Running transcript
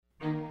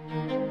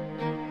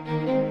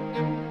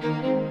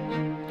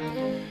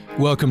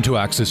Welcome to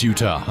Access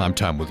Utah. I'm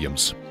Tom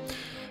Williams.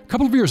 A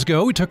couple of years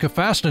ago, we took a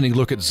fascinating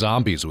look at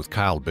zombies with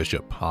Kyle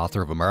Bishop,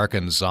 author of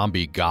American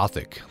Zombie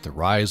Gothic, The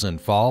Rise and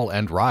Fall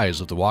and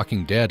Rise of the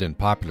Walking Dead in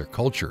Popular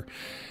Culture.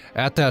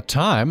 At that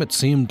time, it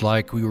seemed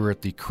like we were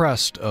at the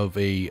crest of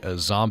a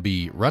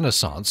zombie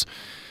renaissance.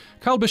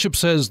 Kyle Bishop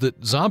says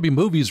that zombie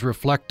movies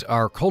reflect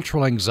our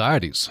cultural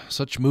anxieties.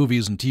 Such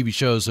movies and TV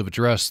shows have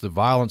addressed the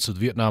violence of the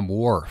Vietnam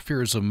War,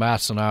 fears of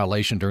mass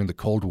annihilation during the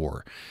Cold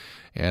War,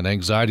 and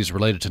anxieties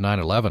related to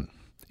 9/11.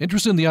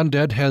 Interest in the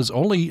undead has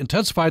only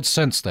intensified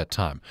since that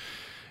time.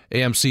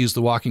 AMC's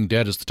The Walking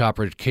Dead is the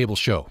top-rated cable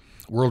show.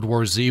 World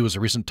War Z was a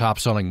recent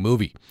top-selling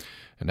movie.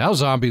 And now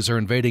zombies are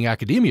invading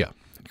academia.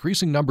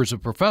 Increasing numbers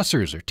of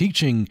professors are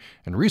teaching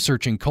and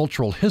researching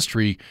cultural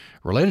history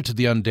related to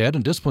the undead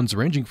in disciplines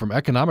ranging from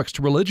economics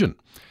to religion.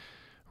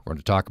 We're going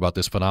to talk about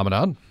this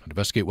phenomenon,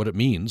 investigate what it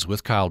means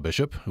with Kyle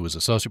Bishop, who is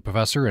Associate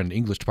Professor and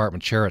English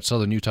Department Chair at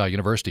Southern Utah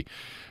University.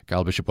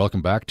 Kyle Bishop,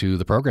 welcome back to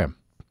the program.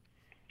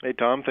 Hey,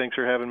 Tom. Thanks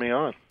for having me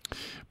on.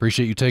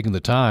 Appreciate you taking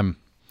the time.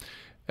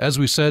 As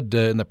we said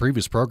in the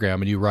previous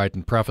program, and you write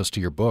in preface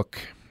to your book,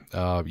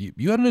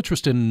 you had an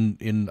interest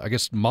in, I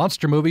guess,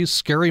 monster movies,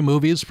 scary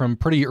movies from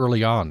pretty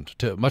early on,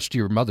 much to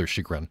your mother's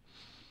chagrin.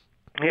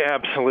 Yeah,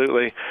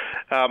 absolutely.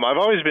 I've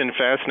always been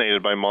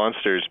fascinated by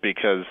monsters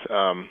because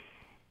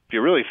if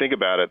you really think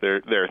about it,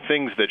 there are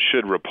things that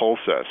should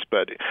repulse us,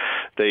 but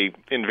they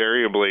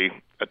invariably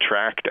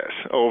attract us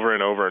over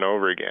and over and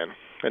over again.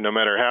 And no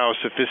matter how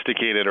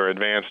sophisticated or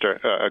advanced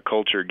a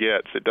culture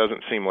gets, it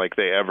doesn't seem like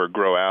they ever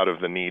grow out of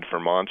the need for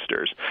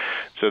monsters.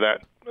 So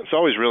that's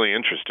always really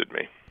interested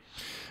me.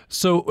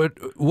 So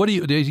what do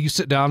you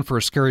sit down for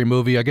a scary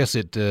movie? I guess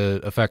it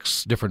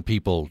affects different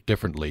people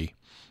differently.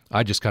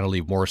 I just kind of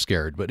leave more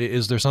scared. But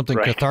is there something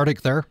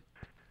cathartic there?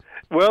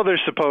 Well,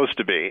 there's supposed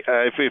to be.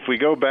 If we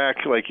go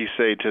back, like you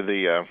say, to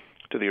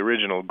the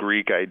original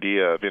Greek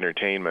idea of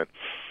entertainment,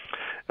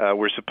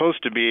 we're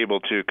supposed to be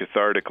able to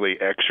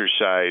cathartically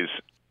exercise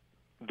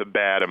the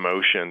bad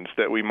emotions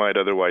that we might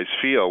otherwise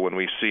feel when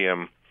we see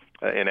them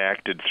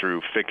enacted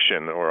through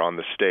fiction or on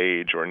the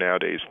stage or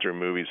nowadays through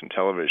movies and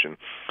television.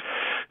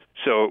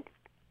 So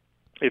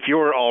if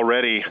you're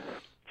already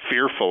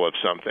fearful of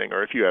something,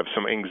 or if you have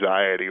some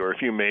anxiety, or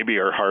if you maybe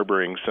are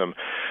harboring some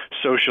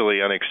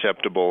socially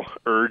unacceptable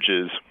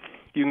urges,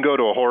 you can go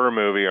to a horror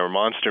movie or a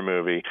monster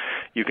movie.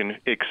 You can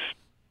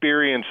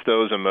experience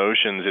those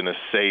emotions in a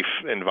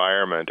safe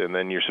environment, and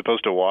then you're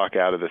supposed to walk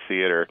out of the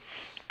theater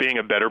being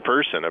a better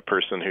person, a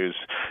person who's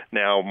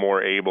now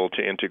more able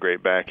to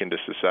integrate back into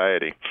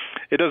society.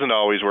 It doesn't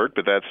always work,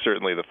 but that's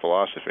certainly the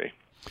philosophy.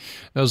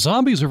 Now,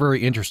 zombies are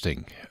very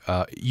interesting,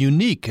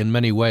 unique in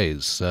many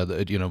ways.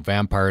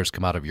 Vampires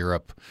come out of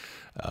Europe,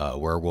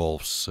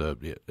 werewolves,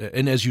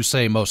 and as you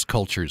say, most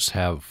cultures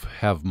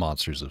have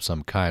monsters of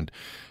some kind.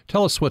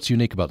 Tell us what's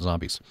unique about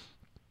zombies.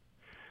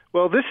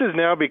 Well, this has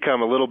now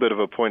become a little bit of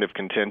a point of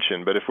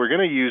contention, but if we're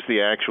going to use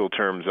the actual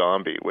term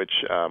zombie, which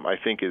I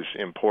think is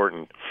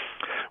important,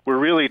 we're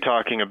really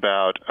talking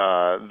about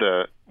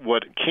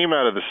what came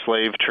out of the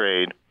slave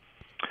trade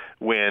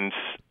when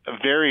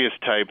various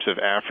types of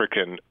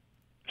African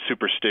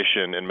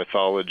superstition and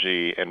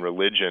mythology and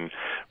religion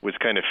was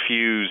kind of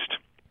fused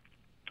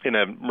in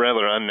a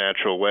rather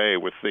unnatural way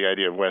with the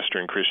idea of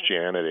Western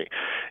Christianity.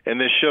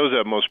 And this shows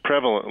up most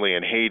prevalently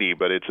in Haiti,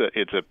 but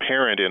it's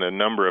apparent in a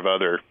number of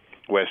other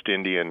West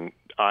Indian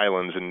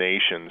islands and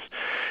nations.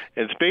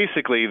 It's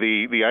basically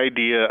the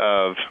idea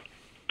of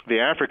the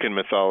African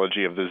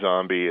mythology of the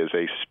zombie is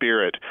a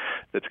spirit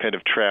that's kind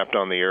of trapped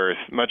on the earth,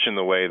 much in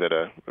the way that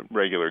a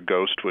regular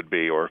ghost would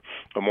be, or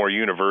a more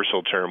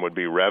universal term would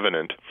be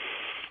revenant.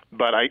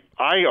 But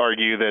I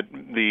argue that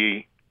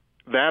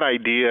that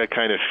idea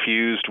kind of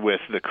fused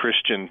with the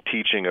Christian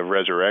teaching of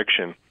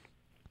resurrection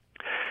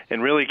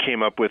and really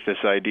came up with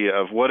this idea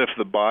of what if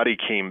the body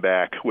came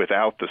back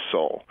without the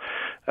soul?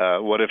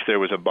 What if there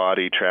was a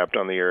body trapped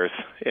on the earth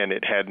and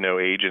it had no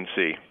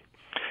agency?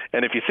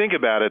 And if you think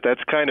about it,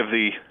 that's kind of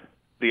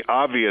the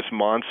obvious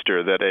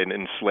monster that an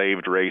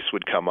enslaved race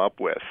would come up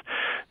with.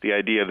 The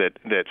idea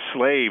that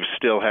slaves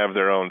still have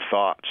their own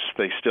thoughts.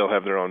 They still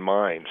have their own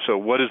mind. So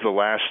what is the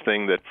last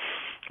thing that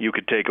you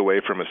could take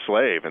away from a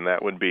slave? And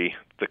that would be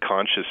the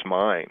conscious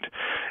mind.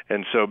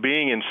 And so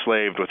being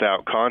enslaved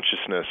without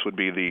consciousness would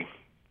be the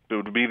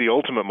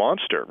ultimate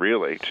monster,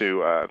 really,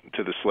 to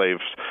the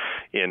slaves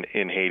in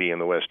Haiti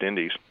and the West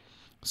Indies.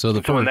 So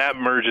when that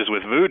merges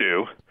with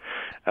voodoo,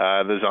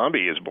 the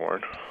zombie is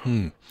born.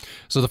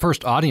 So the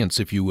first audience,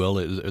 if you will,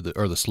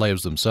 are the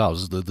slaves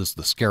themselves. This is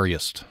the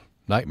scariest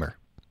nightmare.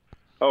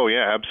 Oh,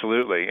 yeah,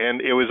 absolutely.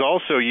 And it was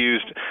also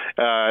used,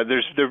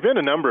 there have been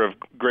a number of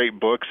great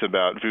books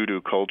about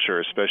voodoo culture,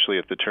 especially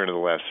at the turn of the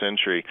last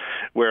century,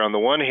 where on the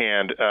one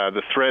hand,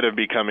 the threat of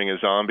becoming a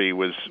zombie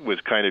was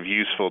kind of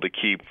useful to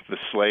keep the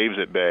slaves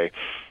at bay,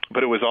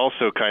 but it was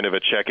also kind of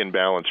a check and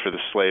balance for the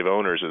slave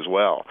owners as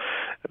well,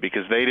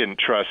 because they didn't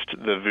trust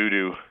the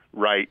voodoo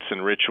rites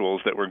and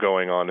rituals that were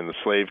going on in the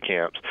slave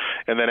camps.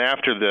 And then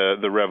after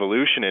the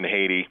revolution in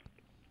Haiti,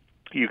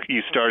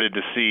 you started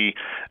to see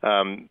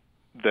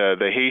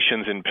the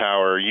Haitians in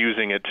power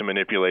using it to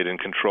manipulate and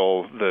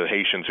control the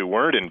Haitians who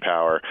weren't in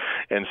power.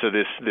 And so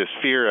this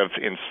fear of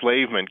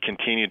enslavement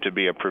continued to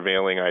be a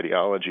prevailing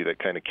ideology that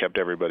kind of kept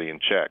everybody in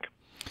check.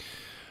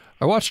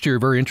 I watched your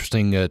very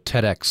interesting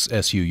TEDx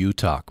SUU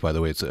talk, by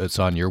the way. It's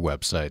on your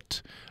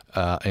website,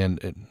 and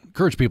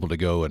encourage people to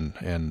go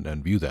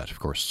and view that. Of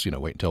course,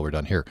 wait until we're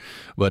done here.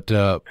 But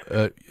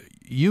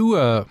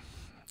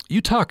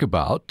you talk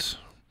about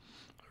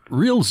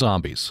real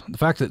zombies. The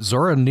fact that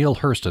Zora Neale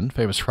Hurston,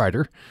 famous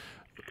writer,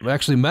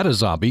 actually met a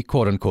zombie,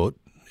 quote unquote,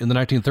 in the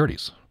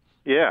 1930s.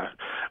 Yeah.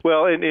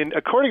 Well,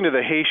 according to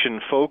the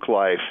Haitian folk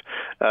life,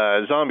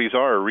 zombies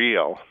are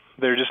real.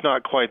 They're just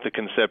not quite the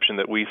conception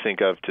that we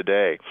think of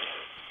today.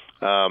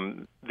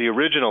 The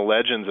original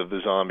legends of the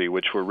zombie,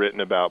 which were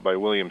written about by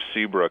William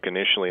Seabrook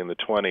initially in the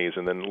 20s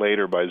and then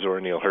later by Zora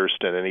Neale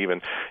Hurston and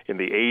even in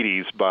the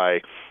 80s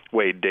by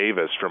Wade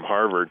Davis from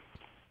Harvard,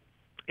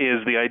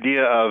 is the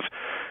idea of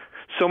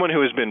someone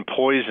who has been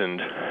poisoned,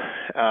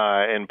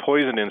 and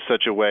poisoned in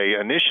such a way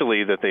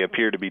initially that they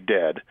appear to be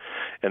dead,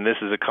 and this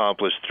is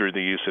accomplished through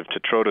the use of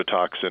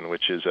tetrodotoxin,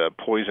 which is a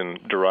poison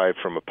derived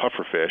from a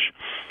pufferfish.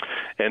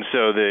 And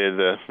so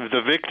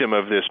the victim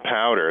of this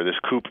powder, this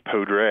coupe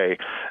poudre,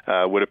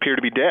 would appear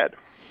to be dead.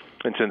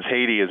 And since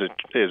Haiti is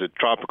a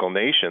tropical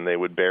nation, they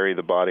would bury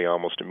the body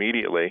almost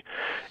immediately.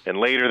 And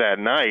later that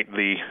night,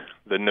 the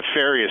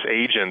nefarious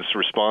agents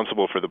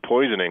responsible for the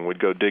poisoning would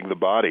go dig the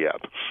body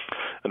up.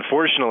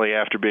 Unfortunately,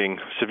 after being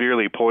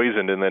severely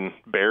poisoned and then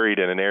buried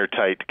in an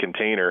airtight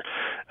container,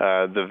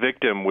 the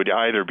victim would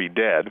either be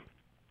dead,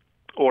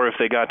 or if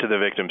they got to the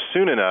victim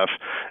soon enough,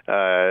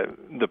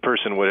 the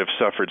person would have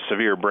suffered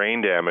severe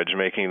brain damage,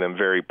 making them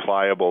very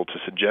pliable to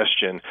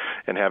suggestion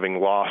and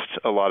having lost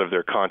a lot of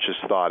their conscious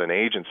thought and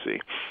agency.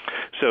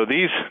 So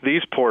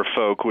these poor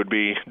folk would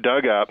be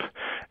dug up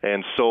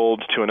and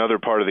sold to another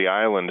part of the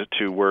island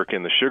to work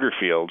in the sugar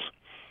fields,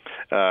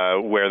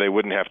 where they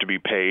wouldn't have to be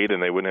paid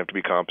and they wouldn't have to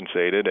be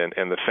compensated,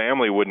 and the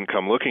family wouldn't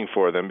come looking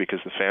for them because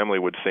the family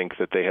would think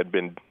that they had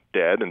been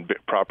dead and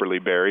properly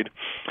buried.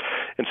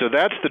 And so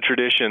that's the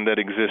tradition that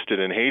existed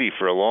in Haiti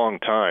for a long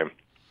time.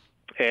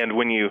 And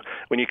when you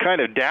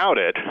kind of doubt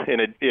it,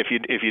 and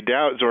if you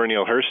doubt Zora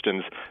Neale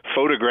Hurston's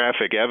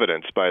photographic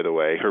evidence, by the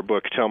way, her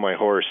book Tell My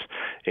Horse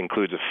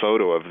includes a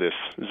photo of this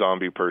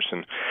zombie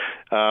person.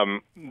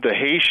 The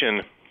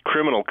Haitian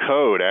criminal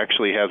code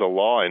actually has a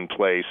law in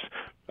place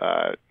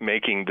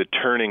making the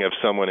turning of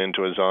someone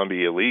into a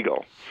zombie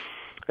illegal,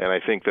 and I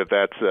think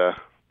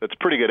that's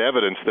pretty good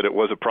evidence that it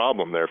was a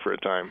problem there for a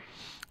time.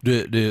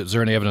 Is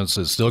there any evidence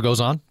that still goes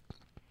on?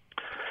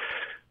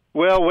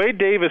 Well, Wade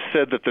Davis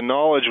said that the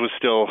knowledge was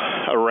still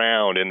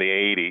around in the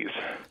 80s.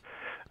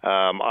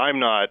 I'm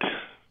not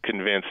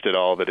convinced at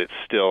all that it's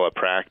still a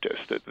practice,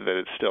 that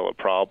it's still a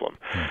problem.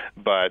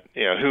 But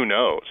who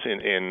knows?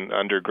 In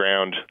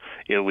underground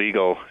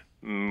illegal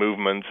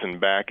movements and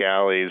back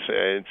alleys,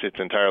 it's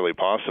entirely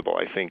possible.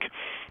 I think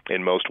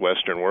in most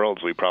Western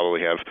worlds we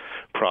probably have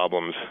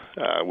problems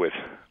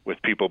with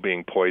people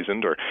being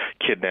poisoned or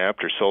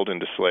kidnapped or sold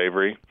into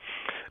slavery.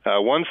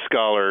 One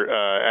scholar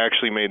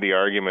actually made the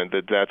argument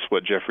that that's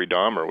what Jeffrey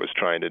Dahmer was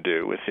trying to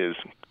do with his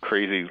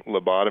crazy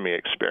lobotomy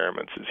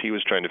experiments, is he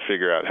was trying to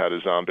figure out how to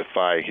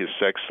zombify his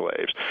sex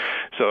slaves.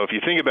 So if you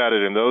think about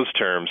it in those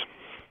terms,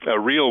 a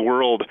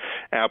real-world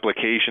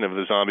application of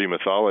the zombie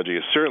mythology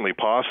is certainly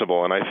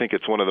possible, and I think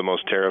it's one of the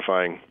most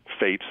terrifying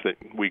fates that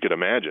we could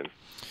imagine.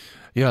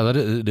 Yeah,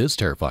 it is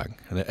terrifying.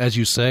 And as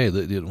you say,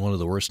 one of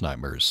the worst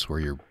nightmares, where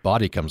your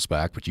body comes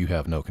back, but you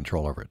have no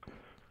control over it.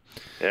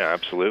 Yeah,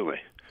 absolutely.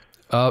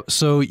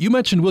 So you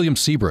mentioned William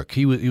Seabrook.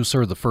 He was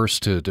sort of the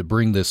first to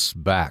bring this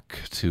back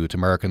to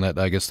America, and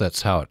I guess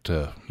that's how it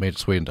made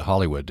its way into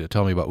Hollywood.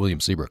 Tell me about William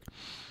Seabrook.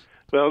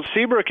 Well,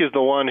 Seabrook is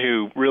the one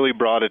who really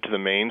brought it to the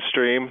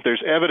mainstream.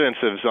 There's evidence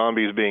of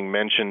zombies being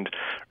mentioned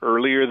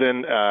earlier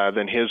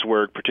than his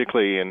work,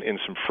 particularly in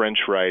some French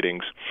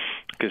writings,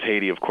 because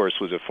Haiti, of course,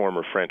 was a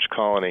former French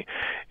colony.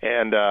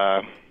 And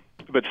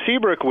but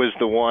Seabrook was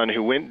the one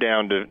who went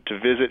down to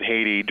visit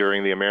Haiti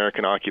during the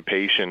American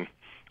occupation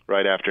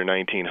right after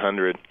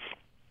 1900.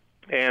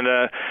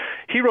 And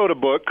he wrote a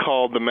book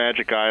called The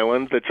Magic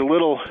Island that's a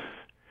little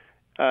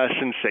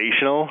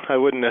sensational. I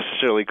wouldn't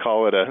necessarily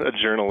call it a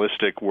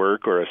journalistic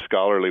work or a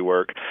scholarly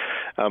work,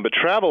 but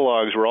travel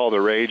logs were all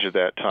the rage at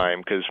that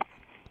time because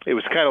it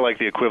was kind of like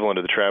the equivalent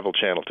of the Travel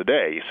Channel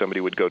today. Somebody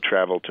would go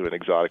travel to an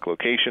exotic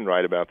location,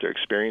 write about their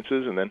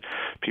experiences, and then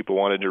people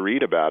wanted to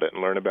read about it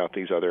and learn about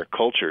these other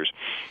cultures.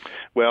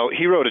 Well,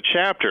 he wrote a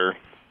chapter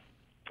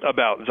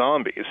about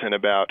zombies and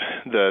about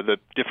the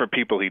different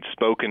people he'd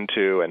spoken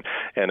to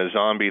and a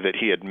zombie that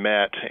he had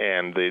met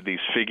and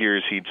these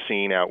figures he'd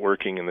seen out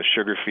working in the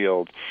sugar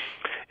field.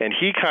 And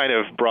he kind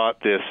of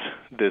brought this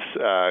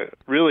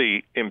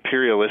really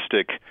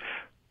imperialistic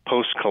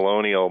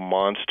post-colonial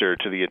monster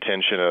to the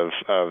attention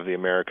of the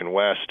American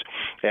West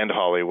and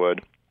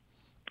Hollywood.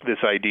 This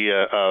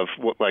idea of,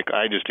 like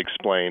I just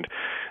explained,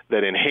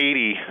 that in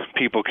Haiti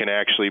people can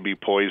actually be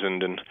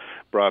poisoned and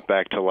brought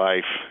back to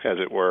life, as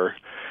it were,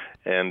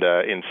 and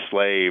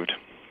enslaved.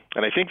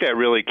 And I think that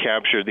really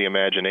captured the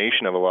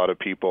imagination of a lot of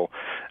people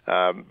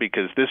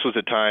because this was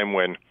a time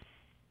when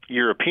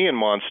European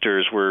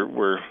monsters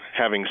were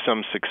having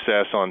some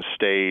success on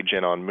stage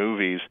and on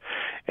movies,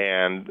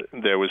 and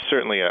there was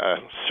certainly a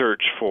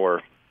search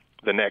for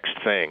the next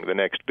thing, the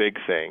next big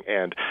thing.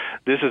 And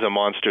this is a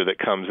monster that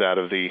comes out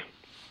of the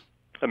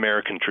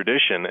American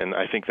tradition, and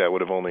I think that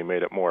would have only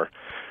made it more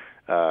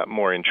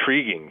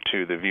intriguing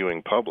to the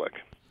viewing public.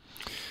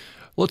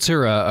 Let's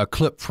hear a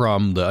clip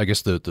from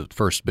the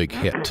first big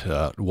hit,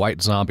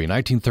 White Zombie,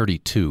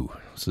 1932.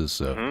 This is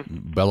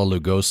Bela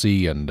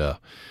Lugosi, and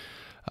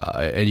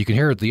you can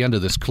hear at the end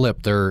of this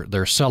clip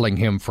they're selling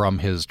him from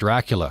his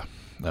Dracula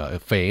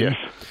fame.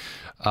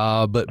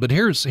 Yes. But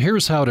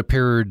here's how it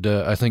appeared.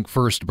 I think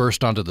first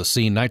burst onto the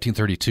scene,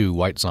 1932,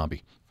 White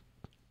Zombie.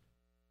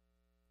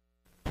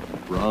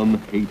 From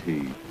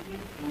Haiti,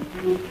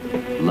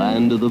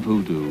 land of the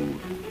voodoo,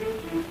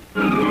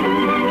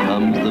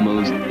 comes the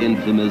most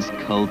infamous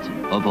cult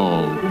of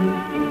all.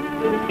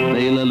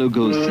 Bela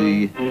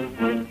Lugosi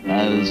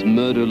as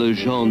Murder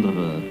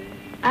Legendre.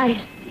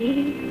 I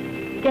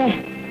see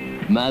death.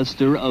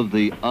 Master of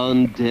the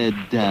undead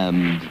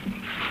damned.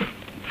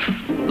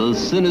 The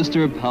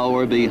sinister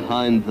power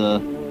behind the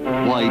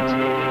White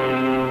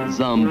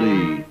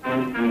Zombie.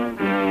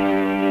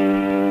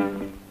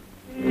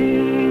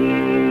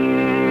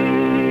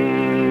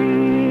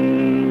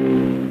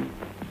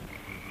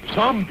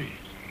 Zombies?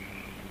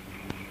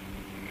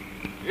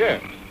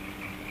 Yes,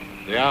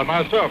 they are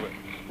my servants.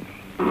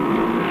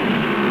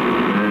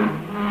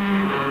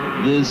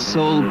 This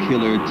soul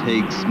killer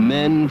takes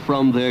men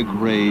from their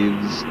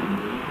graves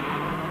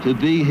to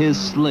be his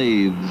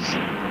slaves,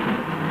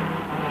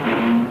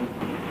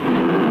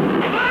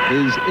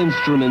 his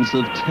instruments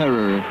of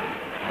terror,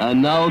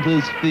 and now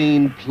this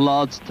fiend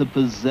plots to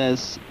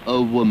possess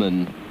a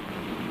woman.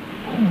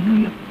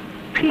 Only a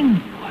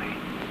pinpoint,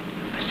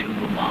 a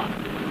silver one,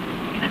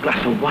 in a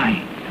glass of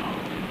wine,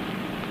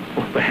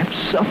 or perhaps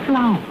a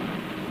flower.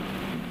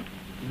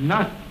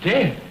 Not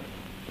dead?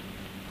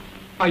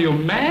 Are you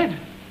mad?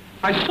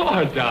 I saw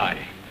her die.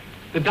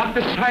 The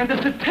doctor signed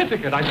the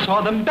certificate. I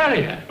saw them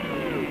bury her.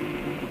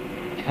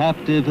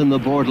 Captive in the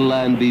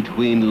borderland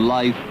between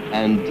life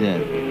and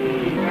death.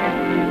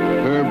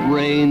 Her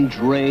brain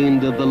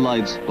drained of the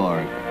life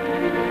spark.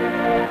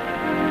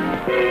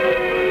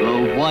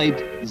 The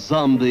White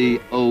Zombie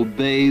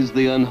obeys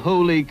the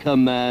unholy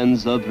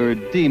commands of her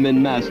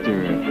demon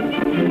master.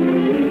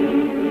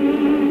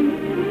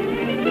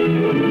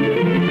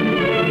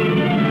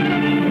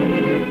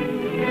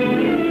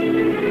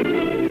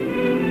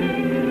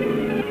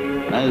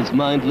 As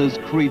mindless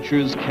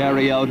creatures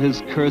carry out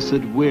his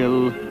cursed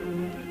will,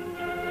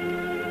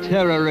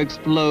 terror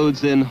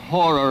explodes in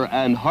horror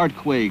and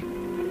heartquake.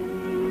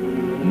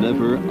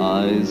 Never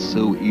eyes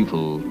so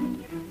evil,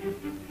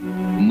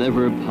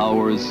 never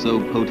powers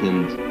so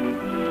potent,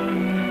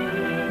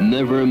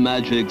 never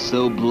magic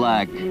so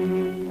black.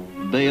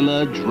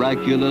 Bela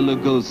Dracula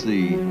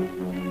Lugosi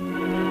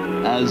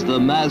as the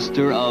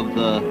master of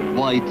the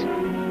White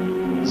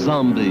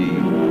Zombie.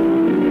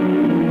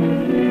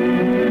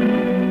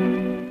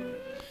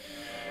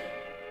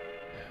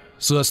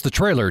 So that's the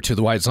trailer to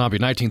The White Zombie,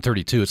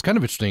 1932. It's kind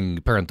of interesting,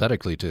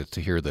 parenthetically, to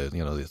hear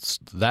it's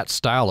that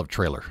style of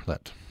trailer,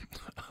 that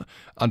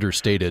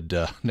understated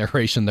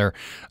narration there.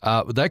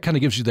 That kind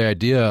of gives you the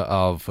idea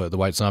of The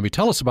White Zombie.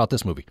 Tell us about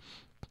this movie.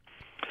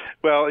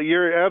 Well,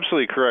 you're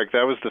absolutely correct.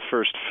 That was the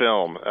first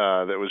film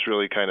that was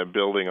really kind of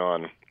building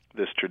on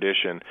this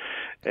tradition,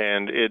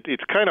 and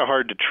it's kind of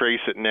hard to trace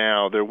it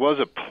now. There was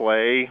a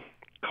play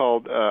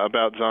called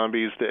about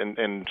zombies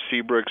and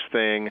Seabrook's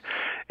thing,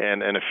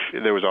 and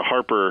there was a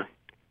Harper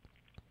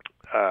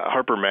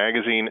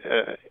magazine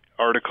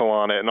article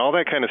on it, and all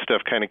that kind of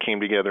stuff kind of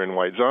came together in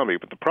White Zombie.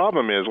 But the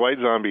problem is White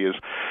Zombie is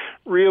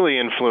really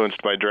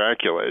influenced by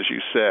Dracula, as you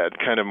said,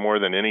 kind of more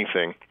than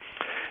anything.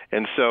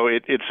 And so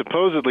it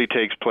supposedly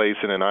takes place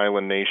in an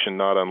island nation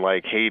not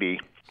unlike Haiti,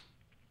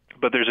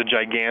 but there's a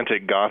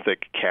gigantic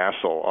Gothic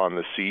castle on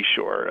the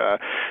seashore,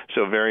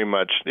 so very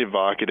much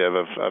evocative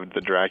of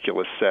the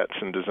Dracula sets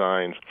and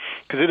designs,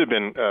 because it had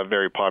been a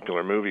very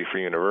popular movie for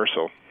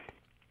Universal.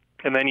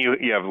 And then you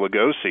have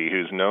Lugosi,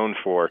 who's known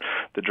for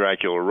the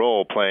Dracula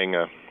role, playing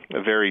a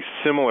very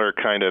similar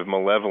kind of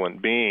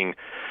malevolent being,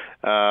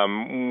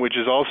 which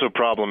is also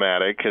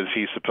problematic because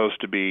he's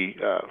supposed to be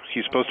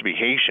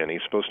Haitian,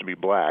 he's supposed to be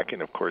black,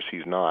 and of course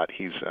he's not.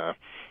 He's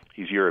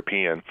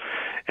European,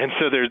 and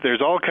so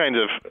there's all kinds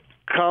of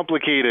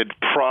complicated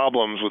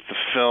problems with the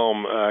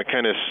film,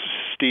 kind of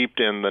steeped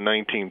in the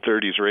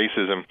 1930s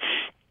racism.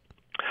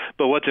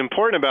 But what's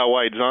important about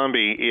White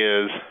Zombie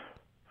is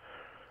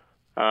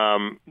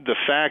the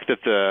fact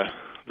that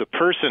the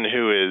person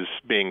who is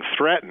being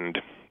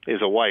threatened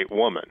is a white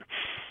woman,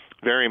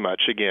 very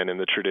much, again, in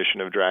the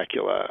tradition of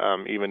Dracula,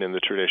 even in the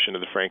tradition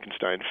of the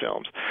Frankenstein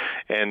films.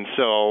 And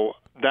so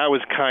that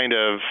was kind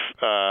of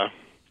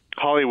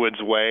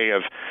Hollywood's way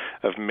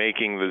of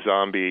making the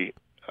zombie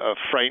a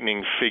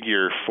frightening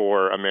figure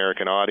for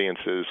American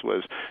audiences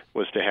was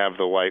to have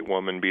the white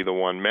woman be the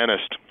one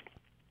menaced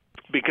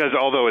because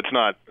although it's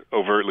not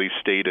overtly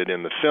stated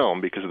in the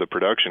film because of the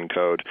production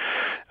code,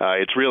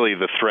 it's really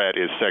the threat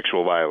is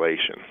sexual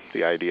violation.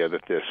 The idea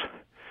that this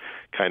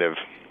kind of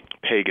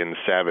pagan,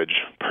 savage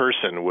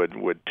person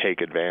would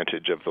take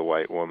advantage of the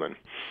white woman.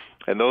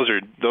 And those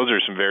are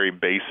some very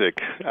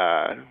basic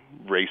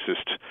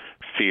racist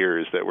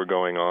fears that were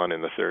going on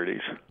in the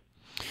 30s.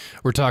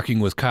 We're talking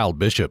with Kyle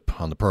Bishop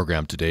on the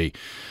program today.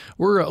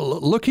 We're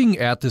looking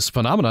at this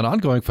phenomenon,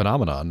 ongoing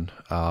phenomenon,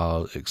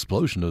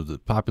 explosion of the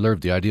popularity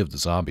of the idea of the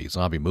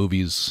zombie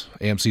movies.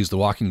 AMC's The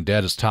Walking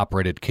Dead is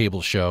top-rated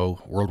cable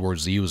show. World War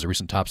Z was a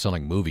recent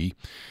top-selling movie.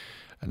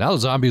 And now the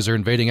zombies are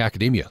invading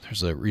academia.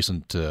 There's a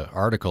recent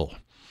article,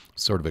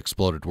 sort of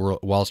exploded,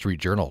 Wall Street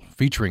Journal,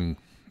 featuring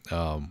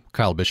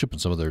Kyle Bishop and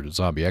some other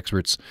zombie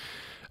experts.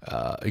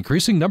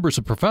 Increasing numbers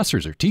of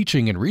professors are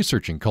teaching and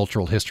researching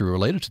cultural history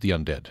related to the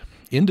undead,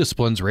 in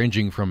disciplines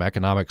ranging from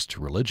economics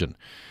to religion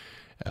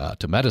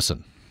to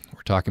medicine.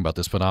 We're talking about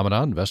this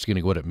phenomenon,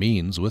 investigating what it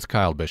means with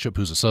Kyle Bishop,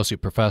 who's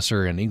associate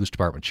professor and English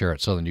department chair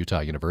at Southern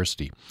Utah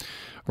University.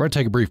 We're going to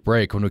take a brief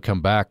break. When we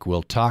come back,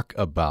 we'll talk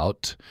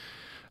about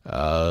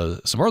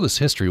some more of this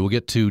history. We'll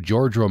get to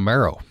George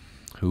Romero,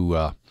 who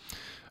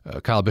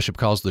Kyle Bishop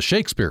calls the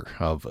Shakespeare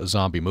of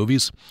zombie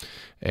movies.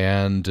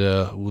 And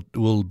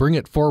we'll bring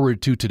it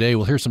forward to today.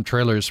 We'll hear some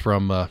trailers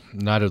from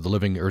Night of the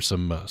Living, or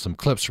some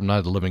clips from Night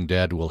of the Living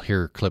Dead. We'll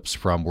hear clips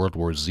from World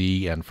War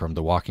Z and from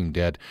The Walking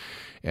Dead,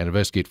 and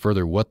investigate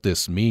further what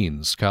this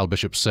means. Kyle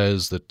Bishop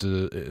says that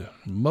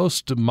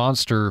most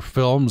monster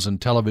films and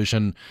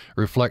television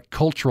reflect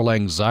cultural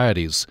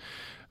anxieties,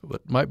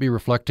 but might be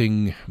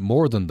reflecting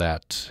more than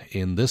that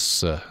in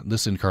this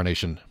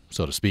incarnation,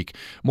 so to speak.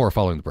 More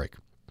following the break.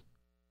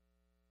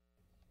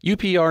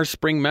 UPR's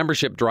spring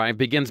membership drive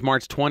begins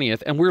March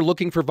 20th, and we're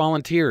looking for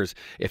volunteers.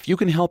 If you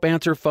can help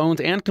answer phones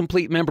and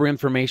complete member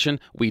information,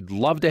 we'd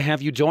love to have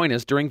you join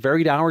us during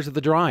varied hours of the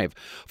drive.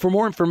 For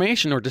more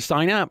information or to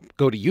sign up,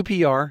 go to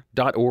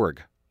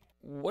upr.org.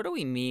 What do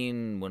we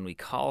mean when we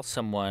call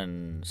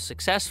someone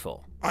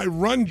successful? I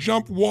run,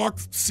 jump, walk,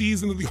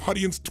 season of the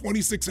audience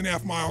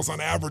 26.5 miles on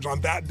average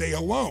on that day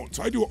alone.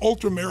 So I do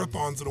ultra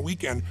marathons in a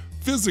weekend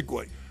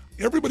physically.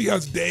 Everybody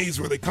has days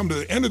where they come to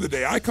the end of the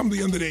day. I come to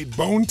the end of the day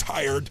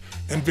bone-tired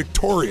and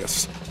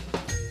victorious.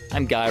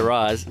 I'm Guy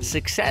Raz.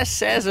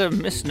 Success as a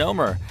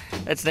misnomer.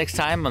 That's next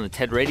time on the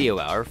TED Radio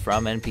Hour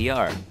from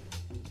NPR.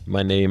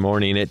 Monday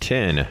morning at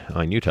 10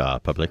 on Utah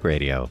Public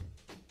Radio.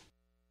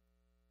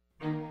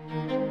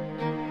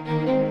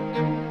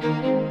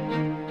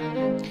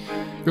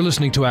 You're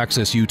listening to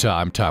Access Utah.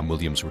 I'm Tom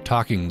Williams. We're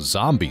talking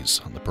zombies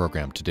on the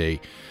program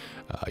today.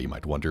 You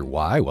might wonder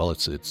why. Well,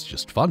 it's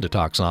just fun to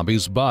talk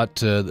zombies,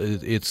 but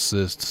it's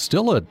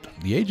still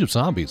the age of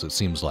zombies, it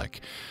seems like.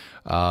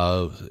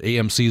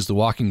 AMC's The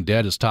Walking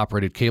Dead is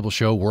top-rated cable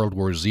show. World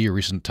War Z, a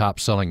recent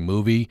top-selling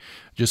movie,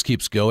 just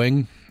keeps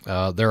going.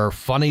 There are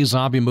funny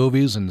zombie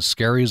movies and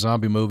scary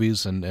zombie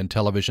movies and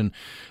television.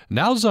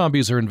 Now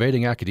zombies are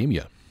invading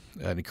academia.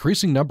 An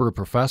increasing number of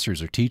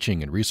professors are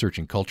teaching and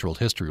researching cultural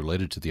history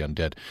related to the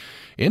undead,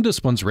 in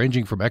disciplines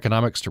ranging from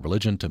economics to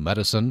religion to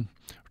medicine.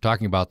 We're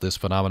talking about this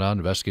phenomenon,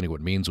 investigating what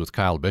it means with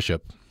Kyle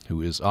Bishop,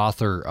 who is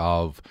author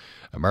of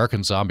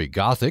American Zombie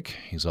Gothic.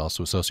 He's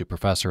also associate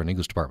professor and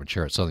English department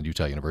chair at Southern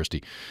Utah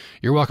University.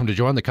 You're welcome to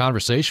join the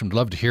conversation. We'd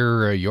love to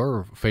hear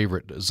your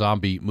favorite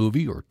zombie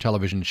movie or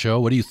television show.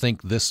 What do you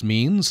think this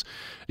means?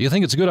 Do you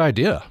think it's a good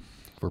idea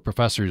for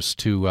professors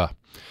to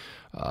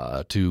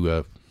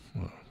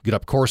get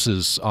up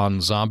courses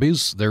on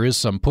zombies? There is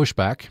some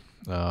pushback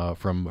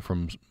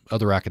from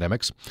other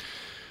academics,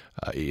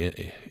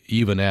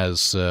 even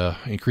as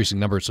increasing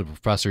numbers of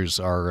professors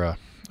are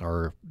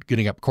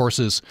getting up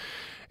courses.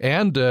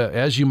 And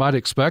as you might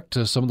expect,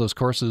 some of those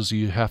courses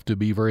you have to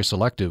be very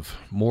selective.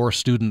 More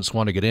students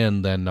want to get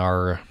in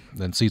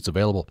than seats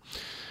available.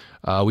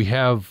 We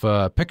have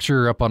a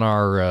picture up on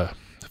our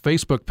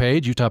Facebook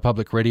page, Utah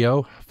Public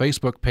Radio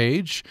Facebook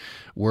page,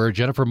 where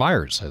Jennifer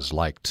Myers has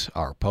liked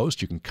our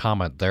post. You can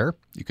comment there.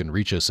 You can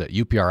reach us at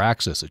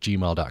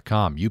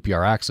upraccess@gmail.com,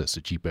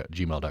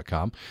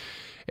 upraccess@gmail.com.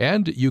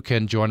 And you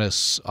can join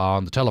us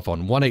on the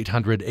telephone,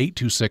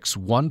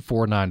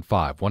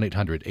 1-800-826-1495,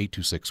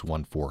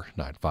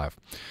 1-800-826-1495.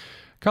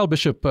 Kyle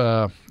Bishop,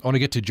 I want to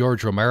get to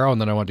George Romero, and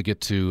then I want to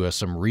get to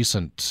some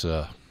recent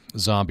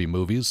zombie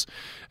movies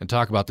and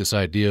talk about this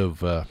idea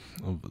of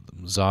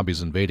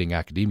zombies invading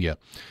academia.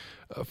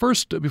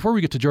 First, before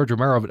we get to George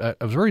Romero, I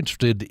was very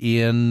interested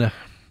in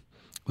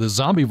the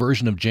zombie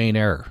version of Jane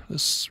Eyre.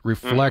 This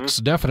reflects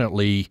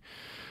definitely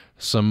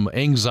some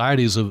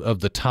anxieties of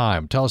the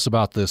time. Tell us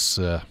about this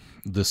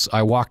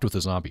I Walked with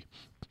a Zombie.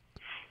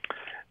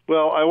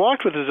 Well, I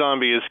Walked with a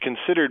Zombie is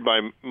considered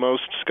by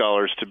most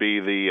scholars to be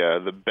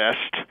the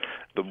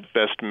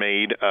best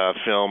made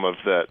film of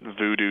that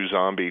voodoo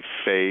zombie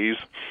phase.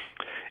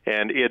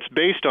 And it's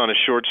based on a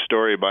short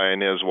story by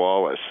Inez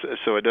Wallace,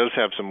 so it does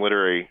have some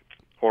literary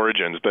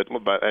origins. But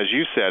as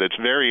you said, it's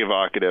very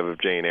evocative of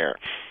Jane Eyre.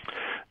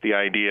 The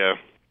idea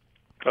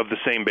the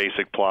same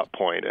basic plot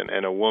point,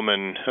 and a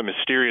woman, a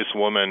mysterious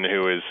woman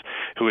who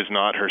is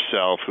not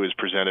herself, who is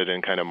presented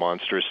in kind of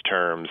monstrous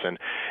terms,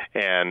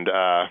 and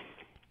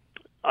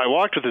I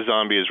Walked with a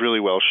Zombie is really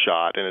well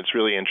shot, and it's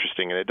really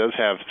interesting, and it does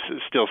have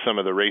still some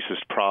of the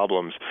racist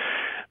problems.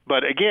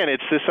 But again,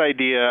 it's this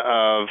idea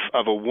of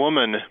a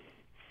woman,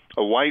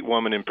 a white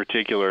woman in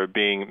particular,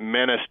 being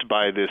menaced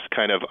by this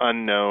kind of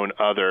unknown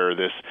other,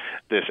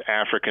 this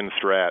African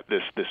threat,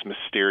 this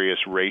mysterious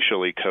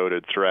racially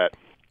coded threat.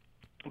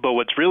 But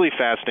what's really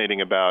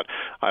fascinating about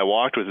I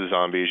Walked with a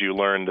Zombie is you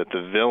learn that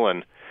the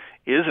villain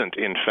isn't,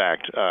 in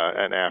fact,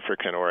 an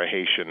African or a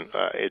Haitian.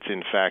 It's,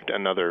 in fact,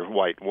 another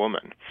white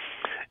woman.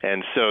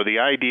 And so the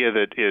idea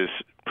that is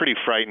pretty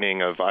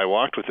frightening of I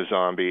Walked with a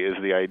Zombie is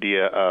the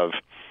idea of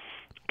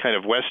kind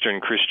of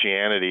Western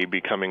Christianity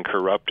becoming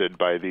corrupted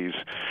by these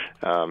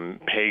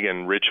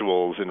pagan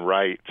rituals and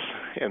rites,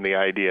 and the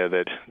idea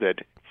that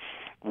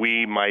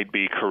we might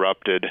be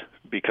corrupted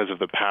because of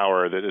the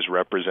power that is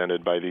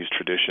represented by these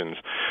traditions.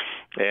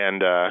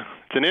 And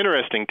it's an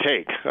interesting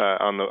take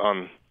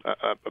on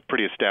a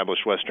pretty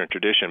established Western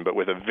tradition, but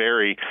with a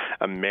very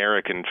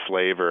American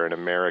flavor, an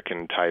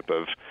American type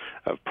of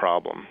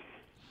problem.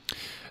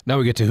 Now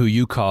we get to who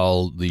you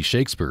call the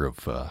Shakespeare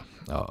of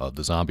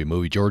the zombie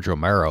movie, George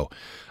Romero.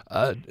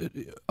 I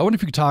wonder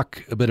if you could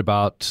talk a bit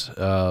about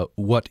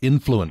what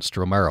influenced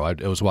Romero.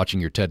 I was watching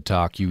your TED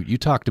Talk. You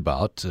talked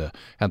about,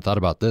 hadn't thought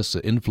about this,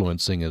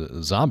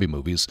 influencing zombie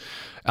movies.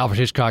 Alfred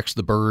Hitchcock's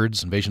The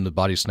Birds, Invasion of the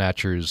Body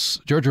Snatchers.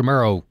 George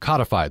Romero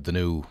codified the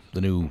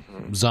new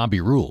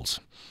zombie rules.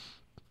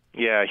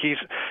 Yeah,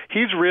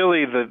 he's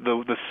really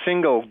the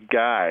single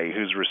guy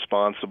who's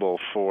responsible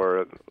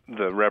for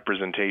the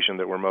representation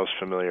that we're most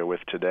familiar with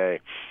today.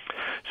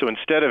 So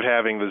instead of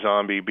having the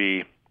zombie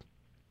be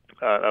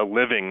a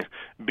living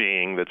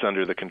being that's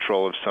under the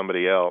control of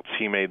somebody else,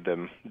 he made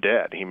them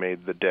dead. He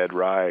made the dead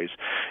rise.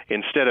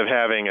 Instead of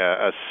having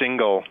a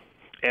single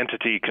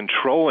entity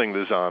controlling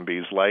the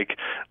zombies like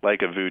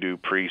a voodoo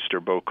priest or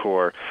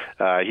Bokor,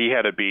 he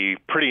had to be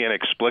pretty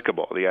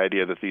inexplicable, the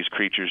idea that these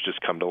creatures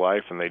just come to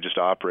life and they just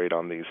operate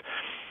on these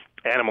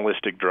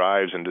animalistic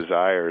drives and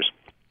desires.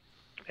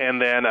 And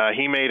then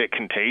he made it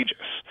contagious,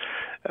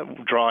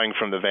 drawing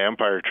from the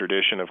vampire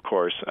tradition, of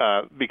course,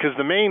 because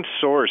the main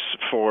source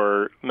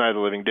for Night of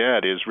the Living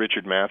Dead is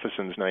Richard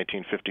Matheson's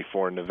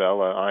 1954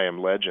 novella, I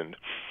Am Legend,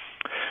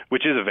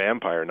 which is a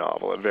vampire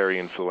novel, a very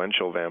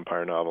influential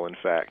vampire novel, in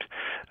fact.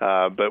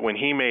 But when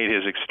he made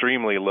his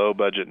extremely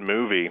low-budget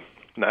movie,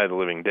 Night of the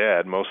Living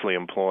Dead, mostly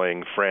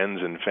employing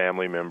friends and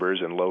family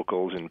members and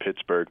locals in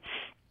Pittsburgh,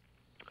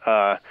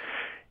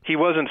 he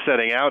wasn't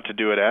setting out to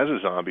do it as a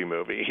zombie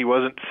movie. He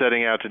wasn't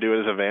setting out to do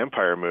it as a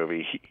vampire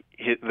movie.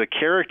 The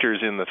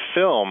characters in the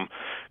film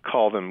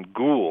call them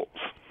ghouls,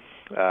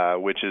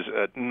 which is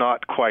a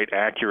not quite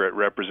accurate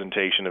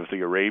representation of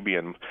the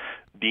Arabian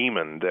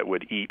demon that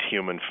would eat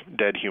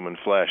dead human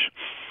flesh.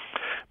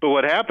 But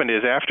what happened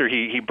is after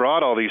he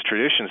brought all these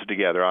traditions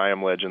together, I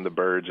Am Legend, The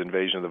Birds,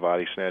 Invasion of the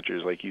Body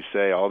Snatchers, like you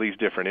say, all these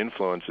different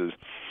influences,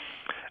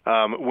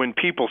 when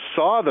people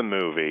saw the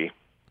movie,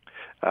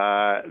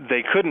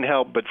 they couldn't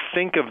help but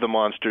think of the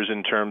monsters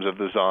in terms of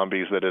the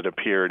zombies that had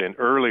appeared in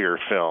earlier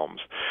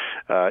films,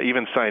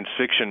 even science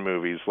fiction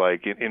movies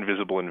like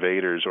Invisible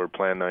Invaders or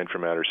Plan 9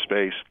 from Outer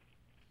Space.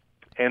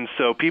 And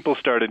so people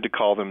started to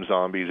call them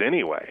zombies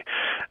anyway,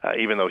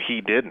 even though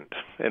he didn't.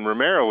 And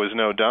Romero was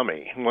no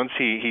dummy. Once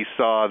he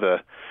saw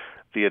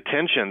the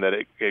attention that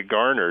it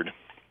garnered,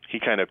 he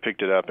kind of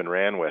picked it up and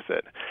ran with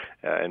it,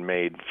 and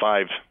made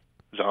 5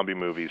 zombie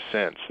movies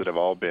since that have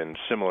all been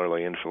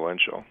similarly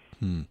influential.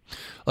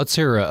 Let's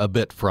hear a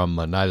bit from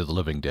Night of the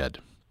Living Dead.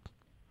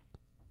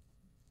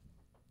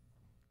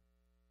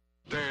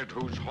 Dead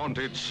whose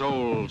haunted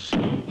souls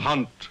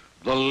hunt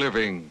the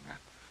living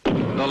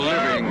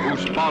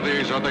whose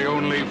bodies are the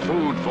only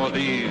food for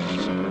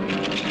these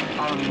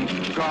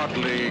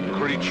ungodly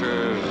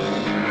creatures.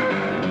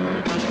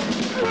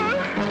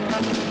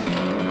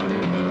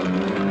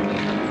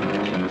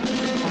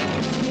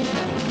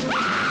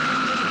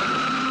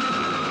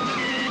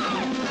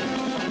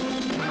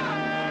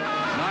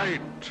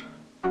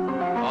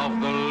 Of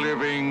the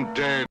Living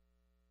Dead.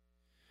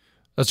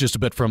 That's just a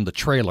bit from the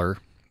trailer.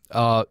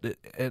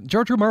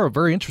 George Romero,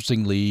 very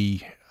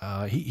interestingly,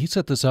 he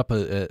set this up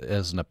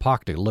as an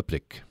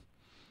apocalyptic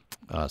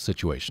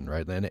situation,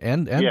 right?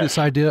 And yes, this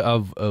idea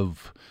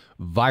of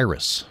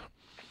virus.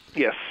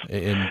 Yes.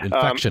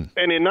 Infection.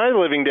 And in Night of the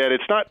Living Dead,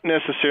 it's not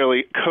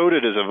necessarily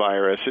coded as a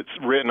virus. It's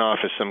written off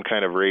as some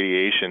kind of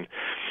radiation.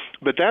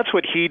 But that's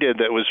what he did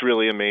that was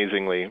really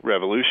amazingly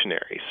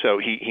revolutionary. So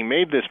he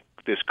made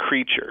this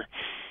creature,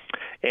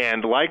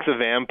 and like the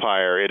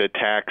vampire, it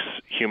attacks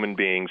human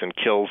beings and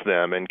kills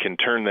them and can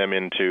turn them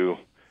into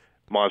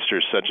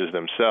monsters such as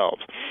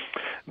themselves.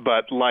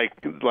 But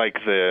like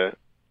the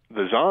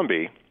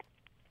zombie,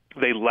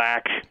 they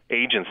lack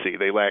agency,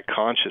 they lack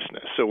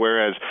consciousness. So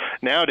whereas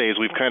nowadays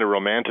we've kind of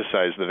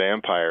romanticized the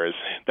vampire as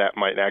that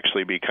might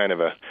actually be kind of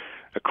a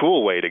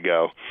cool way to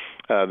go,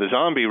 the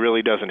zombie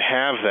really doesn't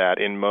have that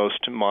in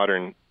most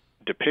modern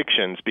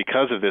depictions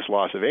because of this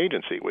loss of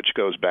agency, which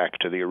goes back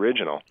to the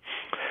original.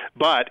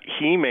 But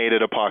he made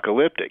it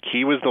apocalyptic.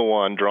 He was the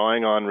one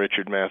drawing on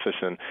Richard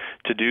Matheson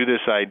to do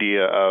this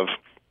idea of,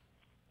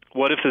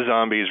 what if the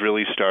zombies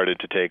really started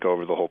to take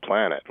over the whole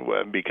planet?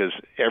 Because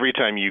every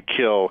time you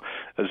kill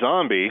a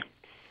zombie,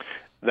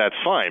 that's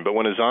fine. But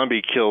when a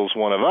zombie kills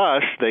one of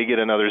us, they get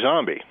another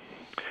zombie.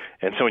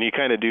 And so when you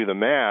kind of do the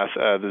math,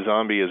 the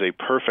zombie is a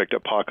perfect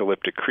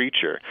apocalyptic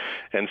creature.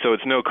 And so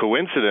it's no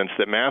coincidence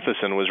that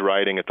Matheson was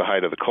writing at the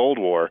height of the Cold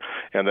War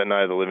and that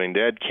Night of the Living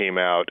Dead came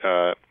out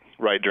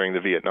right during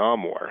the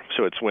Vietnam War.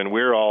 So it's when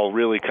we're all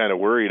really kind of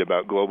worried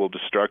about global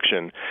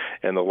destruction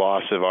and the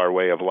loss of our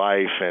way of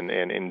life and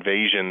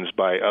invasions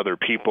by other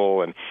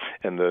people and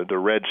the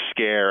Red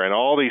Scare and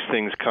all these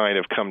things kind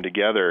of come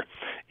together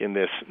in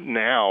this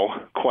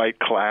now quite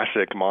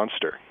classic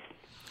monster.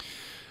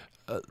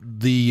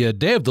 The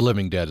Day of the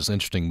Living Dead is an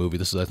interesting movie.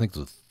 This is, I think,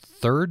 the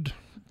third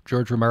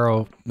George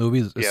Romero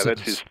movie. Yeah,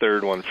 that's his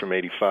third one from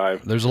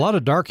 '85. There's a lot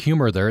of dark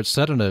humor there. It's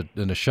set in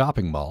a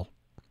shopping mall.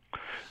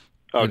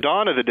 Oh,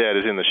 Dawn of the Dead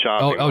is in the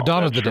shopping mall. Oh,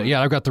 Dawn of the Dead.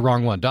 Yeah, I've got the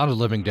wrong one. Dawn of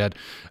the Living Dead.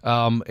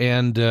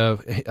 And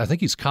I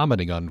think he's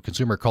commenting on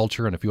consumer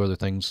culture and a few other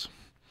things.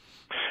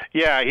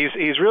 Yeah,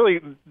 he's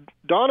really...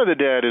 Dawn of the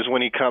Dead is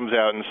when he comes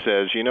out and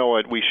says, you know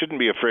what, we shouldn't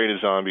be afraid of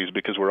zombies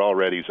because we're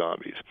already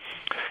zombies.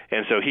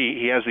 And so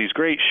he has these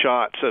great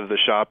shots of the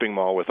shopping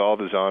mall with all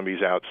the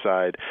zombies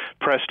outside,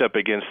 pressed up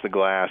against the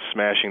glass,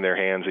 smashing their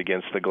hands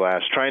against the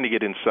glass, trying to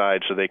get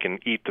inside so they can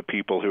eat the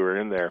people who are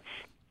in there.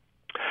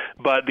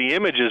 But the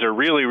images are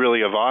really,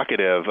 really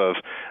evocative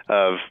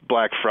of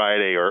Black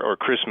Friday or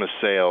Christmas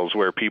sales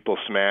where people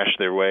smash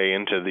their way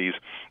into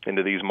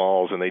these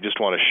malls and they just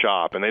want to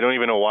shop. And they don't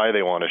even know why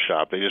they want to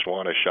shop. They just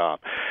want to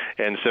shop.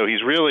 And so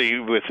he's really,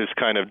 with this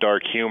kind of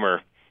dark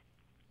humor,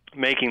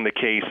 making the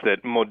case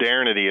that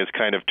modernity has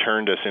kind of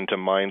turned us into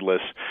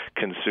mindless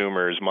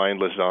consumers,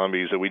 mindless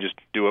zombies, that we just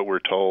do what we're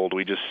told.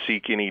 We just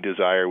seek any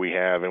desire we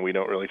have, and we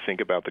don't really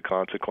think about the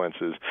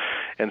consequences.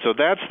 And so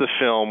that's the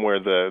film where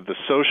the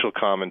social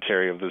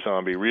commentary of the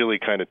zombie really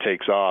kind of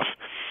takes off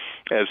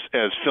as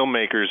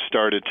filmmakers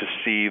started to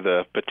see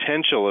the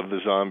potential of the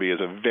zombie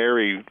as a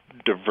very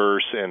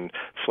diverse and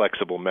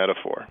flexible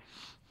metaphor.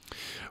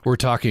 We're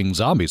talking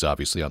zombies,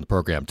 obviously, on the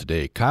program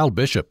today. Kyle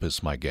Bishop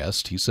is my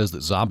guest. He says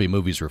that zombie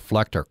movies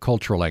reflect our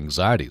cultural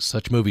anxieties.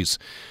 Such movies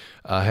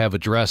have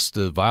addressed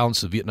the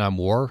violence of the Vietnam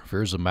War,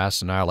 fears of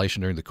mass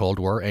annihilation during the Cold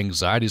War,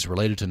 anxieties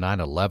related to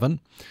 9/11,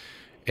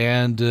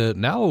 and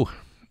now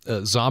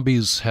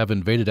zombies have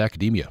invaded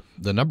academia.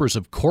 The numbers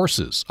of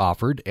courses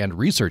offered and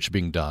research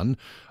being done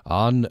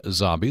on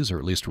zombies, or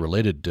at least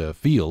related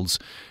fields,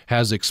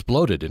 has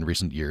exploded in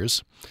recent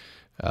years.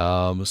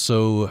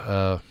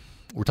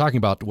 We're talking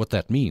about what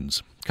that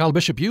means. Kyle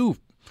Bishop, you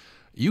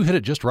hit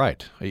it just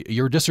right.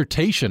 Your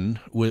dissertation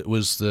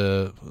was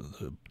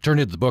turned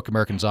into the book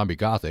American Zombie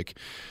Gothic,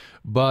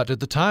 but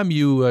at the time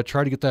you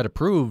tried to get that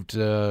approved,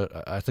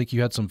 I think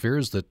you had some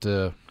fears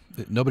that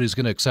nobody's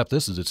going to accept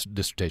this as its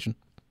dissertation.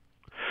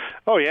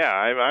 Oh, yeah.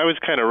 I was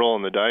kind of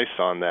rolling the dice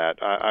on that.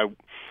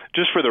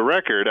 Just for the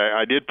record,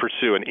 I did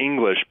pursue an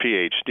English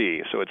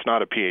PhD, so it's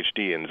not a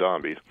PhD in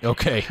zombies.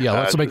 Okay, yeah,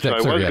 let's make that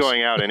clear. I was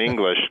going out in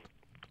English.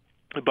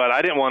 But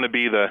I didn't want to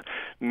be the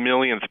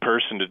millionth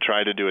person to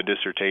try to do a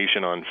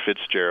dissertation on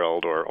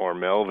Fitzgerald or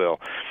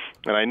Melville.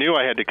 And I knew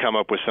I had to come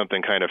up with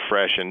something kind of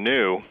fresh and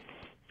new.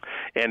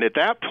 And at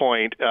that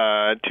point,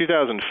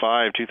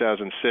 2005,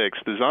 2006,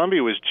 the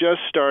zombie was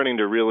just starting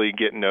to really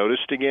get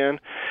noticed again.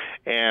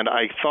 And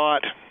I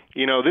thought,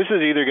 this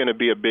is either going to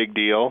be a big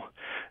deal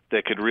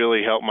that could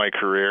really help my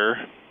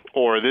career,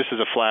 or this is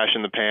a flash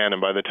in the pan,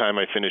 and by the time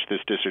I finish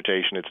this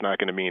dissertation, it's not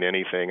going to mean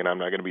anything, and I'm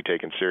not going to be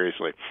taken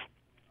seriously.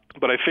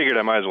 But I figured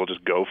I might as well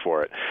just go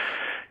for it.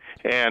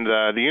 And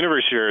the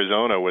University of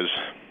Arizona was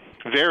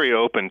very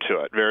open to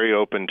it, very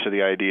open to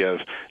the idea of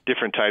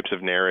different types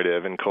of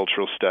narrative and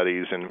cultural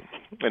studies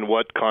and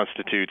what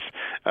constitutes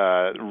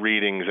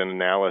readings and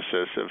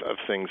analysis of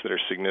things that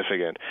are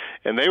significant.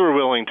 And they were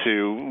willing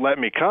to let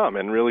me come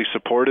and really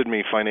supported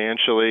me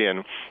financially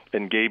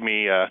and gave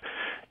me a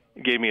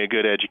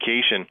good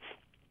education.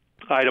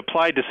 I'd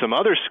applied to some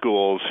other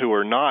schools who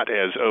were not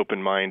as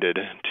open-minded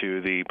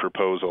to the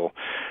proposal.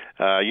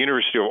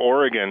 University of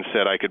Oregon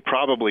said I could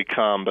probably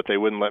come, but they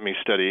wouldn't let me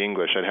study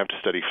English. I'd have to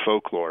study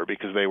folklore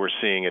because they were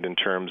seeing it in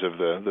terms of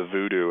the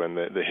voodoo and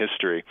the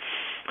history.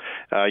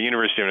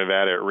 University of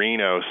Nevada at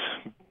Reno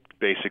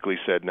basically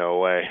said no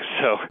way.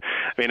 So,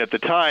 at the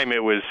time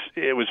it was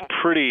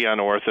pretty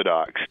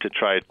unorthodox to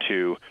try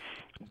to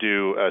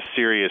do a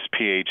serious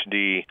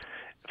PhD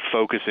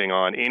focusing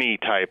on any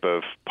type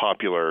of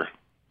popular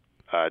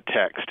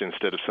text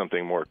instead of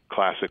something more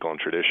classical and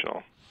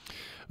traditional.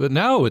 But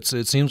now it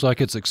seems like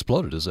it's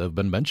exploded, as I've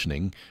been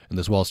mentioning in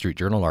this Wall Street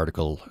Journal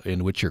article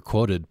in which you're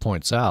quoted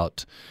points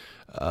out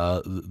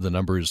the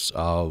numbers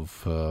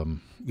of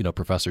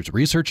professors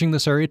researching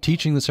this area,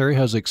 teaching this area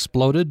has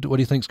exploded. What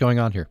do you think is going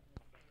on here?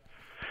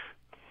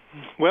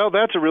 Well,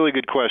 that's a really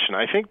good question.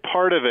 I think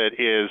part of it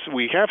is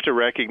we have to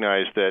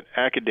recognize that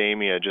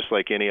academia, just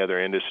like any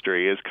other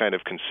industry, is kind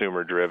of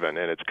consumer-driven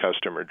and it's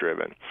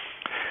customer-driven.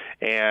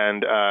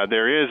 And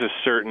there is a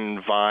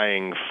certain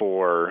vying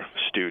for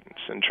students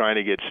and trying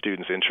to get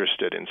students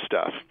interested in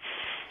stuff.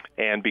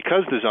 And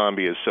because the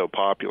zombie is so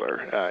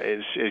popular,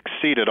 it's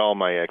exceeded all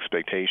my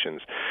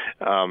expectations.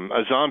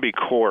 A zombie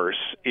course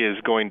is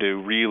going to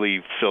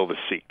really fill the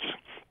seats.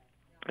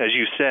 As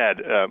you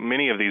said,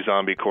 many of these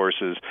zombie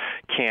courses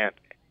can't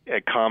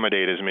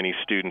accommodate as many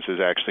students as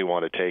actually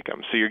want to take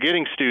them. So you're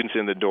getting students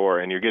in the door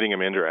and you're getting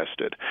them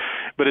interested.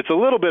 But it's a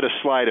little bit of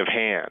sleight of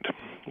hand,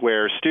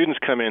 where students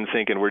come in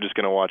thinking we're just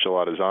going to watch a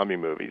lot of zombie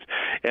movies.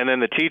 And then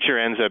the teacher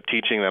ends up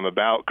teaching them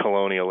about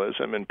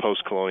colonialism and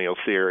post-colonial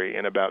theory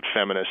and about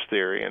feminist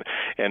theory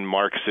and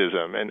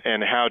Marxism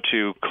and how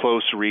to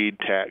close read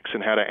text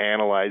and how to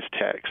analyze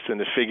text and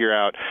to figure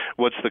out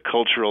what's the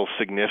cultural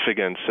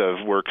significance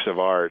of works of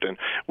art and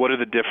what are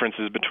the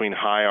differences between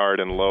high art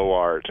and low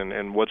art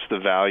and what's the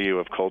value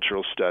of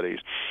cultural studies.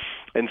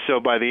 And so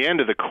by the end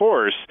of the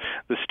course,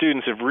 the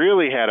students have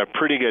really had a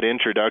pretty good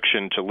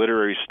introduction to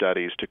literary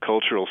studies, to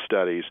cultural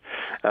studies,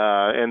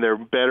 and they're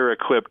better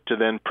equipped to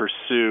then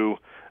pursue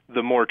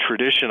the more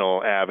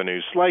traditional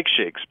avenues like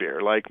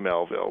Shakespeare, like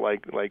Melville,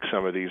 like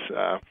some of these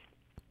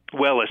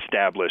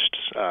well-established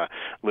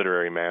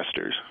literary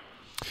masters.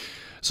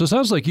 So it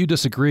sounds like you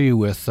disagree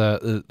with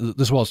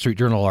this Wall Street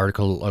Journal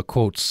article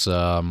quotes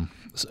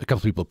a couple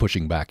of people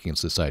pushing back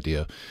against this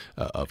idea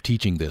of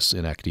teaching this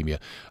in academia.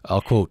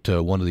 I'll quote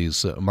one of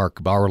these,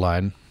 Mark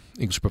Bauerlein,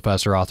 English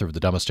professor, author of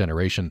The Dumbest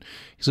Generation.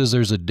 He says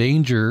there's a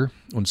danger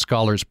when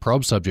scholars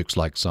probe subjects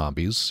like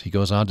zombies. He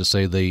goes on to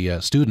say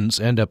the students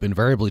end up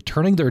invariably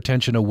turning their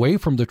attention away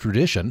from the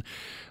tradition,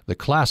 the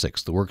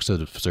classics, the works that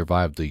have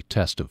survived the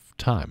test of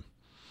time.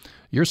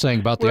 You're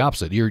saying about the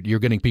opposite. You're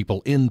getting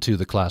people into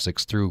the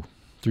classics through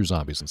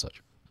zombies and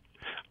such.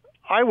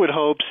 I would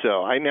hope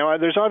so. Now,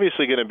 there's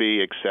obviously going to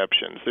be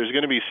exceptions. There's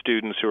going to be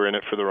students who are in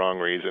it for the wrong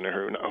reason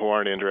or who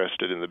aren't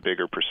interested in the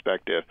bigger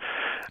perspective.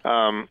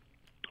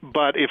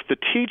 But if the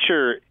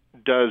teacher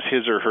does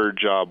his or her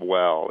job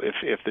well,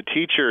 if the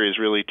teacher is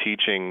really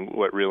teaching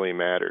what really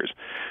matters,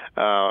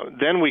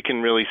 then we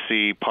can really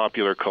see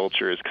popular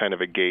culture as kind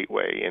of a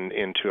gateway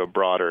into a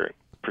broader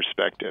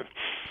perspective.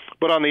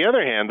 But on the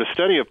other hand, the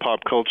study of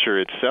pop culture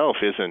itself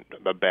isn't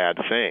a bad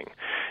thing.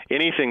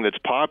 Anything that's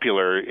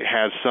popular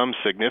has some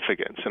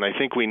significance, and I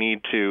think we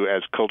need to,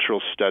 as cultural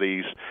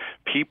studies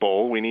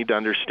people, we need to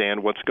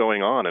understand what's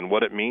going on and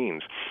what it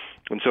means.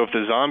 And so if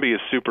the zombie is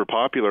super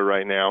popular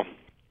right now,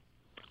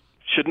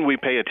 shouldn't we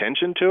pay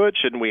attention to it?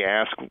 Shouldn't we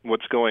ask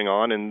what's going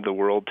on in the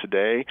world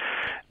today?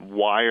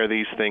 Why are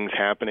these things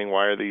happening?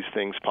 Why are these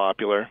things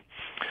popular?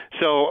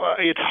 So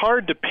it's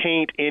hard to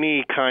paint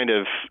any kind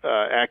of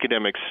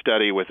academic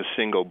study with a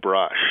single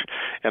brush.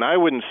 And I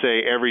wouldn't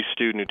say every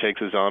student who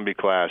takes a zombie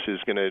class is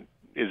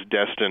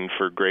destined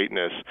for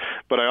greatness.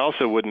 But I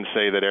also wouldn't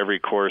say that every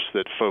course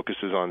that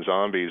focuses on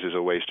zombies is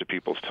a waste of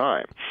people's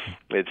time.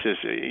 It's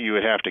just you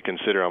would have to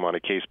consider them on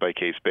a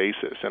case-by-case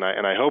basis. And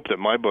I hope that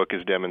my book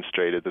has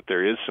demonstrated that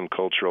there is some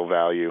cultural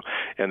value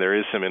and there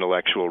is some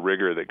intellectual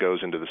rigor that goes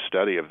into the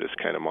study of this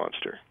kind of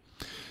monster.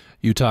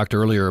 You talked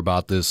earlier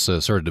about this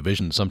sort of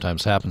division that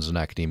sometimes happens in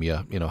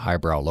academia,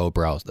 highbrow,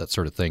 lowbrow, that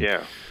sort of thing.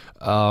 Yeah.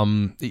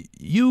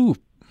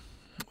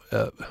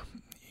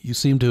 You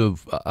seem to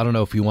have, I don't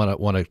know if you want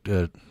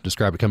to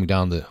describe it coming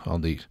down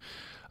on the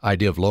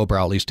idea of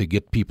lowbrow, at least to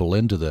get people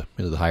into the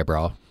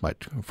highbrow,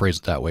 might phrase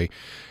it that way.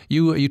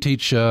 You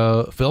teach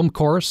a film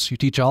course. You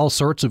teach all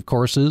sorts of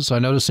courses. I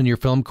notice in your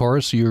film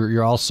course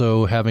you're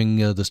also having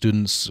the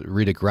students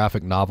read a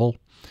graphic novel.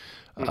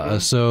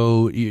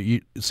 So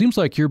it seems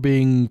like you're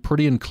being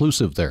pretty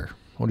inclusive there.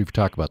 What do you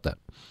talk about that?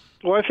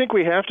 Well, I think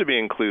we have to be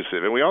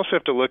inclusive, and we also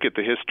have to look at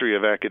the history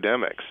of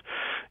academics.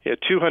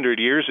 200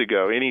 years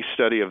ago, any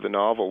study of the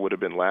novel would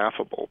have been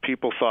laughable.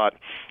 People thought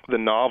the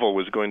novel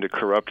was going to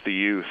corrupt the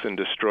youth and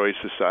destroy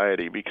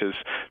society because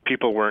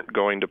people weren't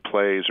going to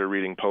plays or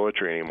reading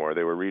poetry anymore.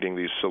 They were reading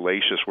these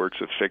salacious works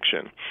of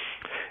fiction.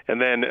 And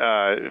then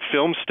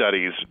film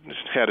studies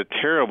had a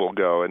terrible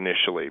go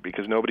initially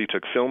because nobody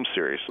took film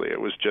seriously. It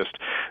was just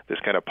this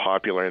kind of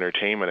popular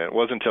entertainment. It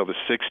wasn't until the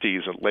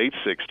 60s and late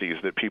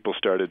 60s that people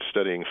started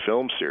studying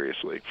film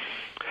seriously.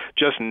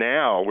 Just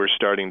now we're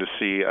starting to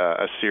see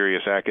a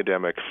serious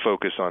academic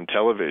focus on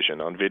television,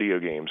 on video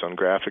games, on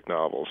graphic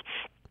novels.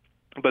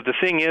 But the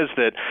thing is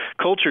that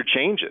culture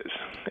changes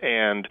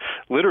and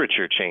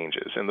literature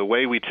changes and the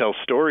way we tell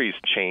stories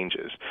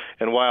changes.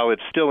 And while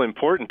it's still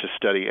important to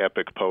study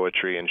epic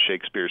poetry and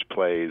Shakespeare's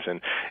plays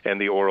and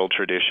the oral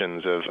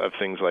traditions of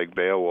things like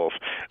Beowulf,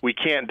 we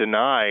can't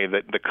deny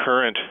that the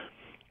current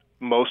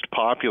most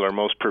popular,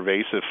 most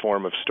pervasive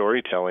form of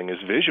storytelling is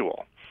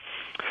visual.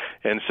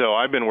 And so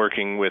I've been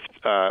working with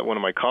one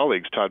of my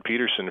colleagues, Todd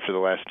Peterson, for the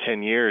last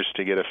 10 years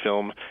to get a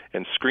film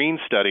and screen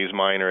studies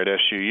minor at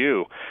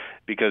SUU,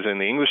 because in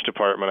the English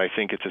department I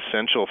think it's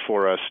essential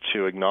for us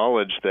to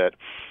acknowledge that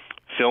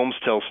films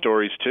tell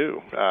stories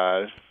too.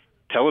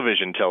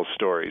 Television tells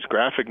stories,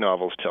 graphic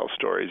novels tell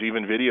stories,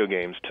 even video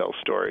games tell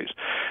stories.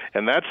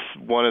 And that's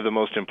one of the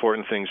most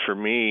important things for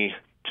me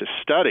to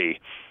study,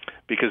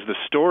 because the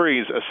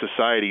stories a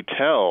society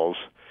tells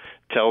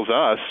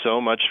us so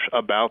much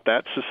about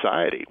that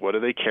society. What do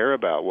they care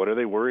about? What are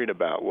they worried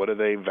about? What do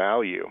they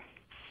value?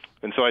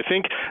 And so I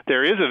think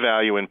there is a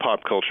value in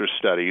pop culture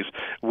studies,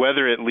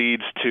 whether it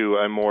leads to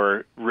a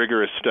more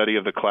rigorous study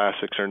of the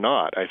classics or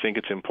not. I think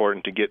it's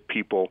important to get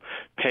people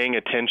paying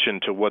attention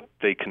to what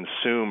they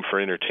consume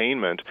for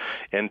entertainment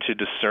and to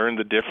discern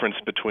the difference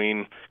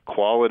between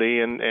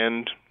quality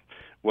and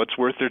what's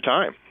worth their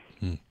time.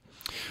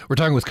 We're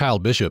talking with Kyle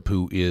Bishop,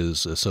 who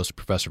is Associate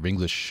Professor of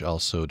English,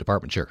 also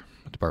Department Chair,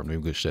 Department of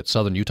English at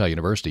Southern Utah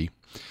University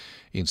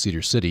in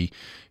Cedar City.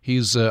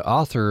 He's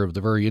author of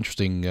the very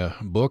interesting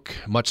book,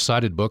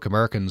 much-cited book,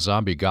 American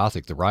Zombie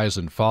Gothic, The Rise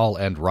and Fall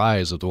and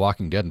Rise of the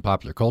Walking Dead in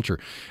Popular Culture.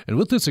 And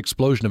with this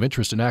explosion of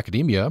interest in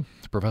academia,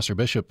 Professor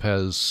Bishop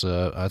has,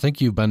 I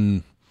think you've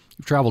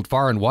traveled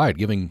far and wide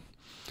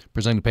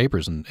presenting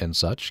papers and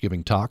such,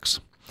 giving talks.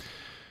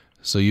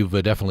 So you've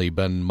definitely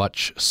been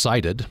much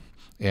cited.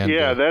 And,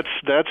 yeah,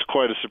 that's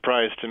quite a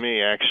surprise to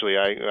me, actually.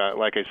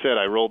 Like I said,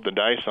 I rolled the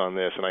dice on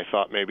this, and I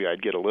thought maybe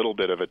I'd get a little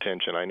bit of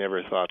attention. I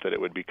never thought that it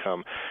would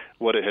become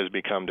what it has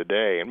become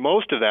today. And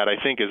most of that,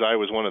 I think, is I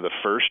was one of the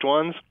first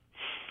ones.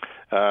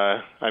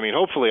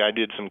 Hopefully I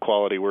did some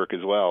quality work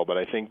as well, but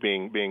I think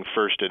being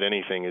first at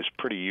anything is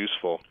pretty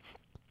useful.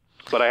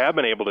 But I have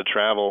been able to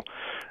travel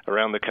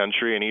around the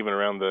country and even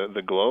around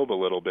the globe a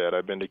little bit.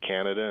 I've been to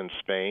Canada and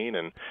Spain,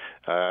 and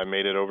I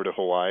made it over to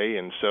Hawaii,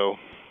 and so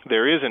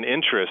there is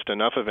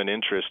enough of an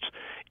interest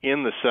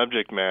in the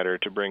subject matter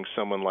to bring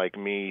someone like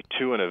me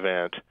to an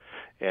event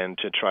and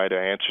to try to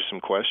answer some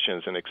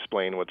questions and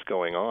explain what's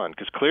going on.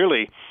 Because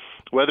clearly,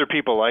 whether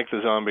people like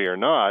the zombie or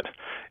not,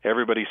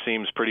 everybody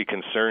seems pretty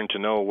concerned to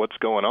know what's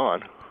going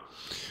on.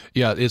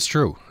 Yeah, it's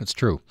true. It's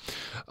true.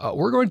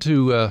 We're going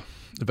to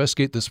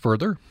investigate this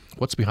further.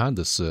 What's behind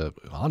this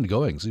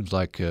ongoing, seems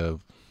like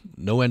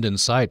no end in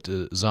sight,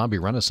 zombie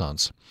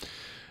renaissance.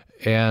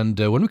 And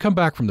when we come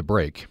back from the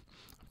break,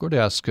 I'm going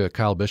to ask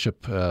Kyle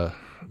Bishop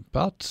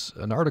about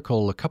an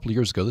article a couple of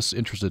years ago. This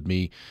interested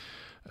me.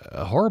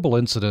 A horrible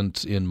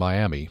incident in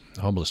Miami.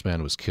 A homeless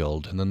man was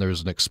killed, and then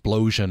there's an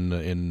explosion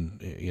in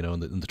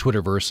the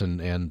Twitterverse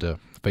and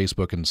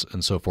Facebook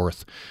and so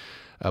forth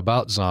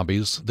about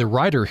zombies. The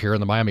writer here in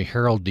the Miami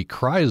Herald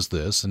decries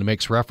this and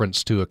makes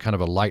reference to a kind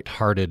of a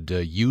lighthearted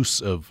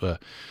use of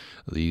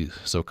the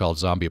so-called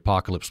zombie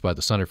apocalypse by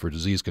the Center for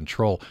Disease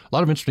Control. A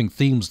lot of interesting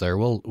themes there.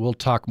 We'll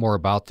talk more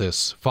about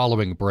this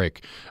following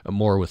break.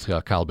 More with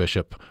Kyle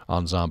Bishop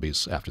on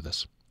zombies after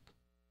this.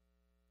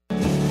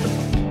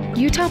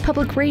 Utah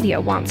Public Radio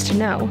wants to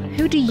know,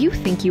 who do you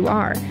think you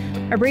are?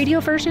 A radio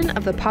version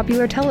of the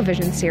popular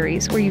television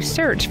series where you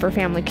search for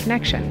family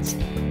connections.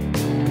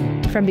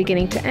 From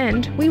beginning to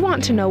end, we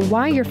want to know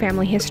why your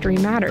family history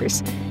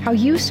matters, how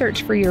you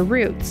search for your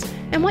roots,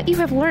 and what you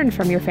have learned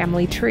from your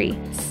family tree.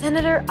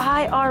 Senator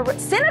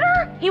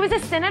Senator? He was a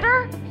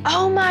senator?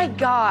 Oh my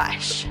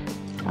gosh.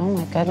 Oh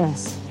my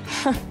goodness.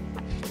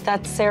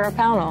 That's Sarah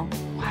Pownell.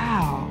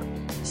 Wow.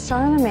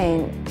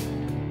 Charlemagne.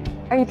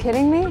 Are you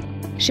kidding me?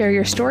 Share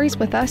your stories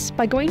with us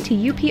by going to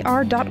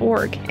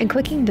upr.org and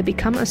clicking the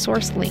Become a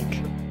Source link.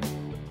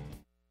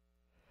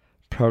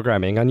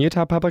 Programming on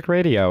Utah Public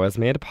Radio is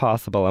made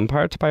possible in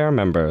part by our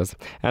members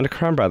and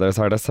Crumb Brothers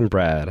Artisan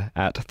Bread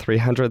at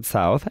 300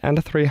 South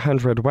and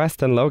 300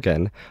 West in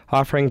Logan,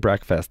 offering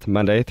breakfast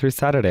Monday through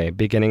Saturday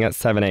beginning at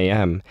 7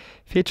 a.m.,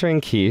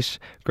 featuring quiche,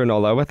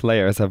 granola with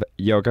layers of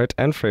yogurt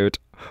and fruit,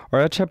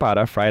 or a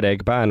ciabatta fried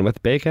egg bun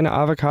with bacon,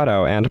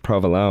 avocado, and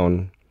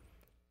provolone.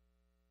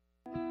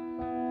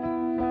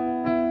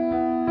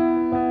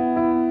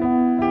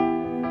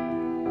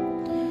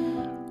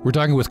 We're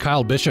talking with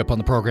Kyle Bishop on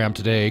the program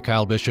today.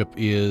 Kyle Bishop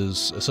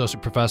is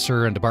Associate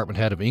Professor and Department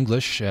Head of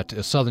English at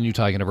Southern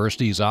Utah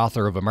University. He's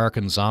author of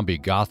American Zombie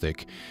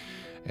Gothic.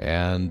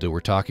 And we're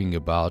talking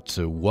about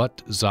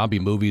what zombie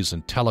movies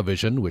and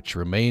television, which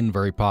remain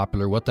very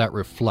popular, what that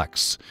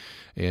reflects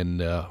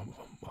in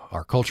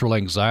our cultural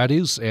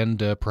anxieties and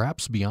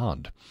perhaps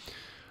beyond.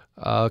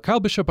 Kyle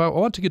Bishop, I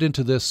want to get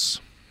into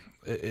this.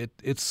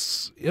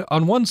 It's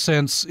on one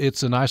sense,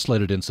 it's an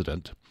isolated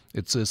incident.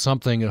 It's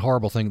a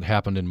horrible thing that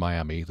happened in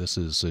Miami. This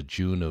is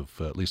June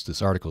of, at least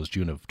this article is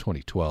June of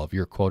 2012.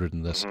 You're quoted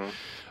in this.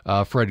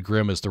 Fred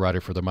Grimm is the writer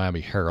for the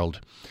Miami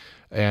Herald,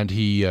 and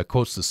he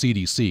quotes the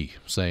CDC,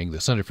 saying the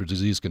Center for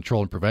Disease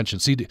Control and Prevention.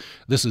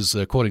 This is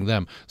quoting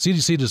them.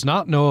 CDC does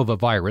not know of a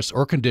virus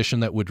or condition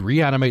that would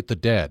reanimate the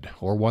dead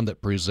or one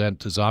that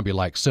present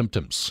zombie-like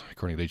symptoms,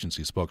 according to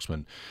agency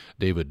spokesman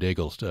David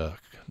Daigle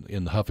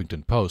in the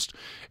Huffington Post.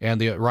 And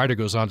the writer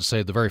goes on to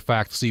say the very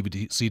fact the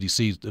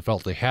CDC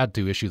felt they had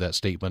to issue that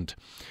statement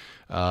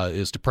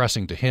is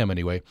depressing to him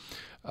anyway.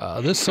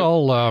 This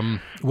all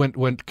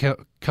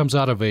comes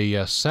out of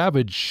a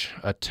savage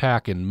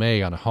attack in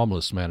May on a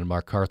homeless man in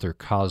MacArthur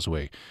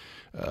Causeway.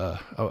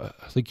 I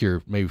think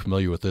you're maybe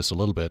familiar with this a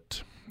little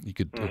bit. You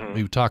could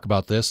maybe talk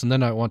about this. And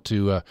then I want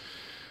to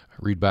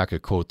read back a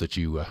quote that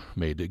you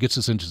made. It gets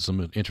us into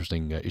some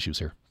interesting issues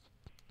here.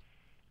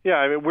 Yeah,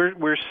 I mean,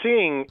 we're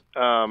seeing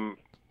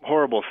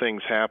horrible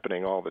things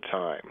happening all the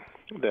time.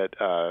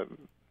 That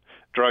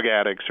drug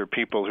addicts or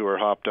people who are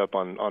hopped up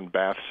on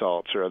bath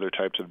salts or other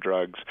types of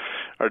drugs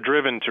are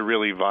driven to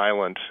really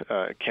violent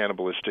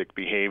cannibalistic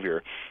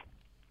behavior.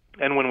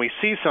 And when we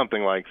see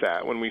something like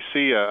that, when we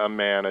see a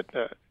man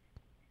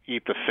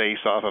eat the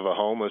face off of a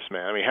homeless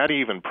man, I mean, how do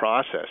you even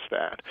process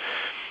that?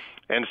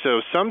 And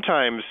so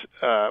sometimes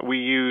we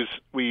use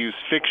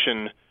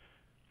fiction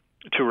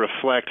to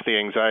reflect the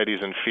anxieties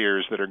and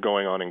fears that are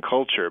going on in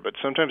culture, but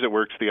sometimes it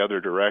works the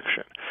other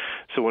direction.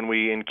 So when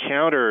we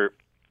encounter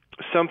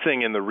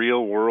something in the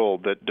real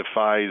world that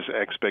defies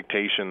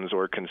expectations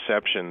or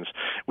conceptions,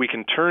 we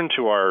can turn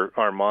to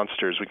our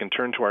monsters, we can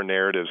turn to our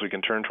narratives, we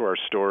can turn to our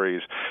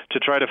stories to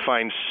try to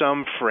find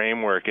some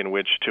framework in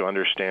which to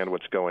understand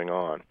what's going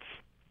on.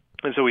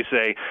 And so we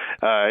say,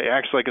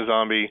 acts like a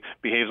zombie,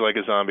 behaves like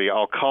a zombie,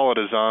 I'll call it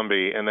a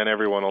zombie, and then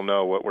everyone will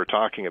know what we're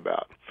talking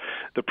about.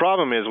 The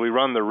problem is we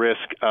run the risk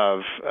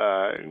of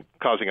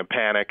causing a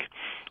panic,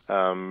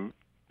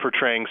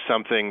 portraying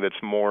something that's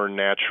more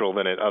natural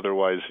than it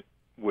otherwise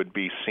would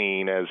be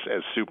seen as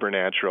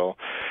supernatural,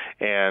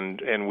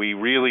 and we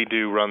really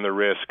do run the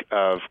risk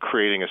of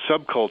creating a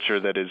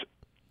subculture that is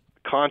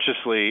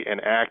consciously and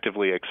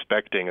actively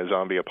expecting a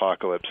zombie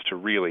apocalypse to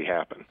really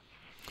happen.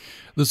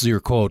 This is your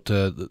quote.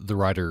 The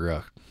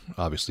writer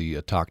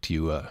obviously talked to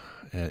you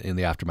in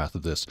the aftermath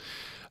of this.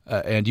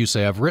 And you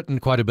say, I've written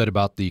quite a bit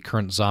about the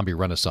current zombie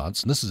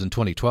renaissance, and this is in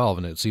 2012,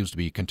 and it seems to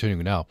be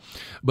continuing now.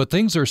 But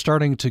things are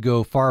starting to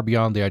go far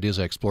beyond the ideas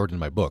I explored in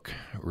my book,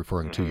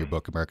 referring to your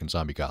book, American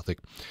Zombie Gothic.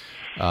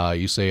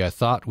 You say, I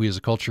thought we as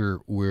a culture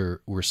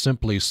were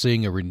simply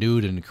seeing a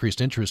renewed and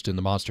increased interest in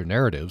the monster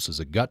narratives as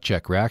a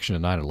gut-check reaction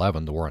to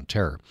 9/11, the War on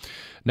Terror.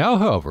 Now,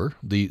 however,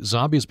 the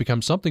zombie has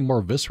become something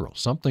more visceral,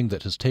 something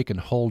that has taken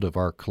hold of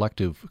our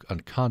collective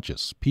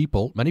unconscious.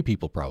 Many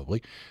people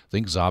probably,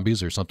 think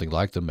zombies or something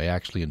like them may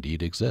actually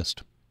indeed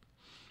exist.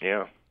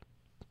 Yeah.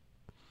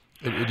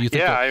 Do you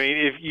think I mean,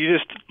 if you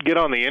just get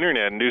on the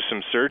internet and do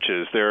some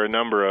searches, there are a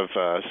number of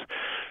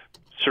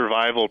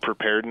survival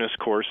preparedness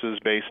courses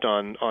based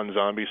on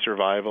zombie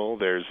survival.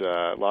 There's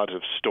lots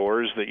of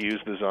stores that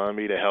use the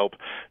zombie to help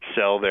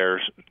sell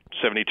their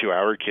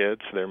 72-hour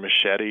kits, their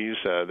machetes,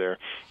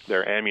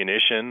 their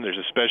ammunition. There's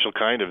a special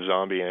kind of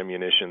zombie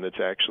ammunition that's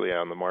actually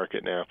on the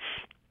market now.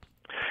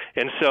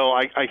 And so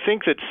I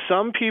think that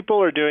some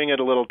people are doing it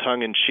a little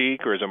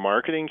tongue-in-cheek or as a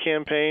marketing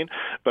campaign,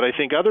 but I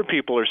think other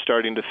people are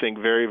starting to think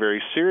very,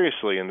 very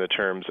seriously in the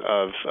terms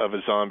of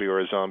a zombie or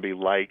a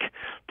zombie-like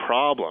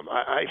problem.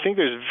 I think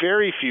there's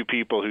very few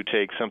people who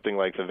take something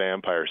like the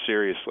vampire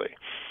seriously.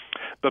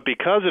 But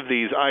because of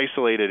these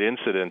isolated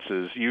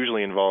incidences,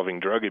 usually involving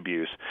drug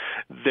abuse,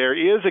 there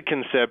is a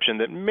conception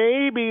that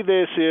maybe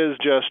this is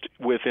just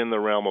within the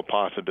realm of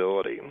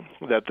possibility,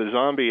 that the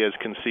zombie is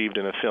conceived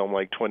in a film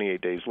like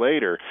 28 Days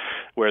Later,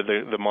 where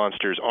the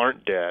monsters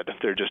aren't dead,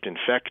 they're just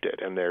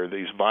infected, and they're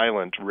these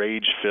violent,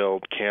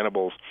 rage-filled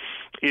cannibals.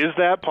 Is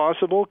that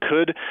possible?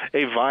 Could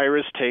a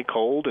virus take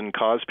hold and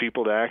cause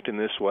people to act in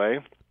this way?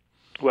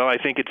 Well, I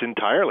think it's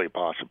entirely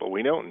possible.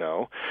 We don't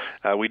know.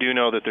 We do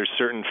know that there's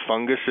certain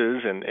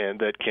funguses and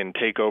that can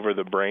take over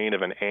the brain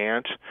of an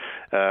ant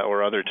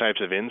or other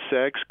types of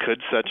insects.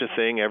 Could such a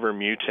thing ever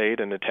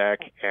mutate and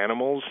attack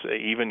animals,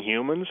 even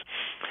humans?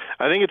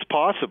 I think it's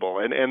possible.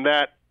 And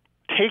that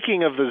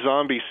taking of the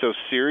zombie so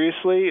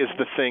seriously is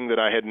the thing that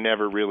I had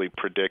never really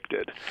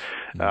predicted.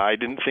 I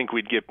didn't think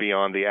we'd get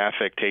beyond the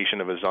affectation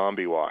of a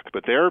zombie walk.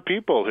 But there are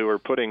people who are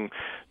putting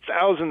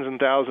thousands and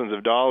thousands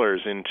of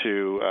dollars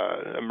into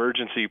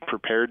emergency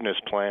preparedness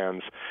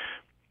plans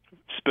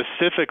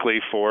specifically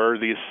for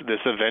this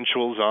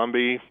eventual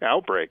zombie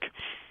outbreak.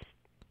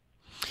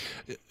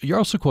 You're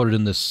also quoted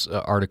in this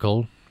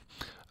article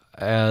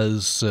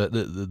as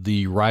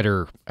the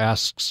writer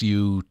asks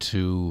you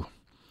to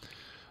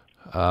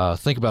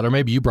think about, or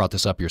maybe you brought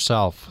this up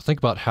yourself, think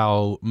about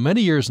how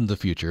many years in the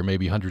future,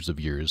 maybe hundreds of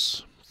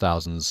years,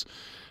 thousands,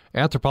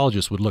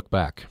 anthropologists would look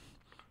back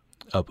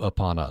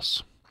upon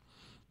us.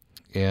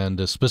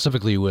 And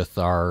specifically with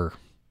our,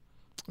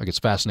 I guess,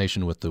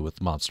 fascination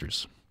with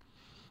monsters.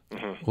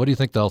 Mm-hmm. What do you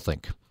think they'll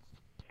think?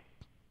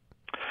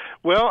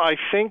 Well, I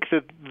think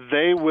that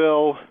they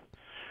will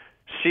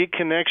see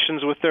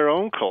connections with their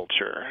own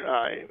culture.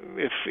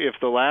 If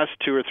the last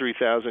 2,000 or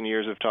 3,000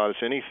 years have taught us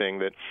anything,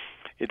 that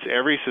it's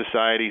every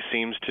society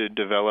seems to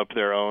develop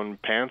their own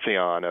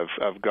pantheon of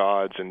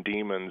gods and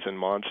demons and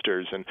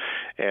monsters and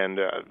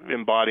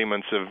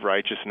embodiments of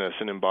righteousness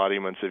and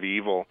embodiments of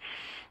evil.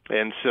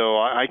 And so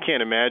I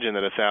can't imagine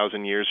that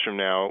 1,000 years from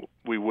now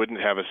we wouldn't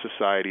have a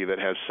society that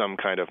has some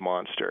kind of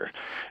monster.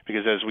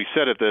 Because as we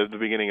said at the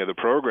beginning of the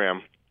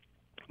program,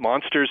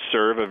 monsters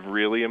serve a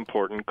really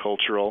important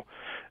cultural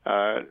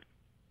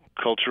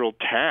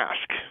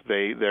task.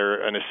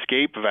 They're an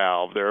escape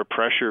valve. They're a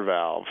pressure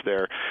valve.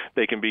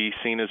 They can be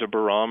seen as a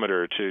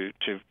barometer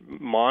to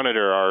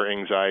monitor our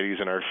anxieties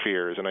and our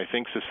fears. And I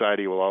think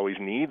society will always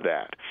need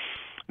that.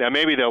 Now,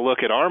 maybe they'll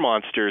look at our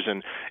monsters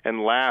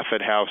and laugh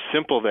at how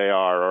simple they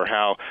are or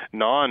how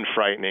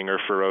non-frightening or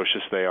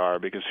ferocious they are,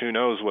 because who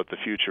knows what the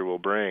future will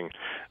bring.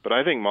 But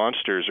I think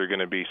monsters are going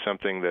to be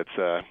something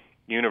that's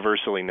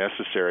universally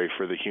necessary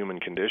for the human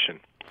condition.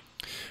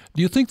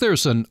 Do you think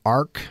there's an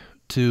arc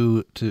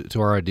to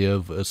our idea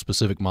of a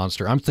specific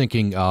monster? I'm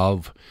thinking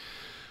of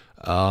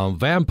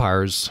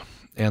vampires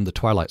and the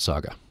Twilight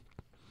Saga.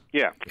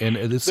 Yeah, and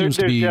it seems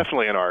to be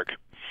definitely an arc.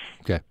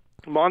 Okay,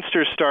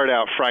 monsters start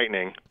out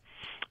frightening,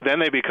 then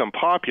they become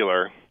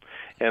popular,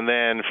 and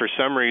then for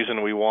some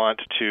reason we want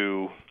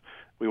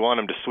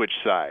them to switch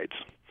sides.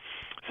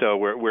 So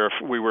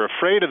we were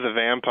afraid of the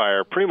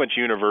vampire pretty much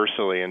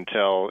universally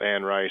until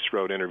Anne Rice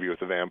wrote Interview with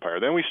the Vampire.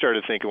 Then we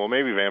started thinking, well,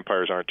 maybe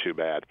vampires aren't too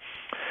bad.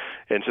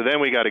 And so then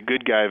we got a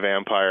good guy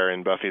vampire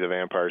in Buffy the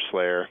Vampire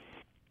Slayer.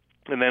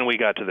 And then we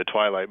got to the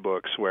Twilight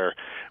books where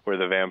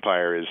the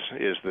vampire is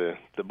the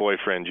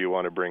boyfriend you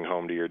want to bring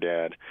home to your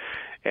dad.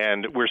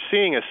 And we're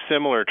seeing a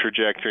similar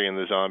trajectory in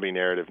the zombie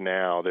narrative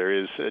now. There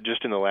is,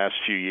 just in the last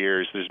few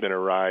years, there's been a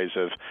rise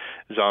of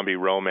zombie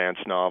romance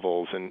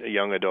novels and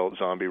young adult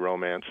zombie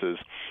romances.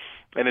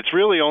 And it's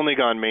really only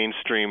gone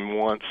mainstream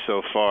once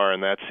so far,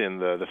 and that's in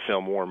the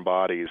film Warm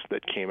Bodies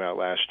that came out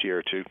last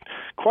year to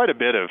quite a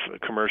bit of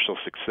commercial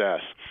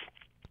success.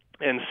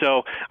 And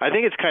so I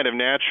think it's kind of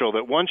natural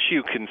that once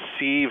you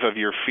conceive of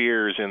your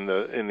fears in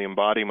the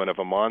embodiment of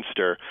a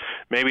monster,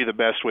 maybe the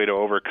best way to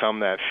overcome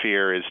that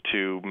fear is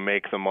to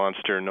make the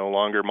monster no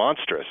longer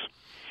monstrous.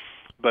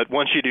 But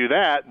once you do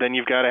that, then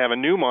you've got to have a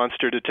new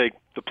monster to take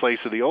the place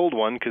of the old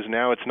one, because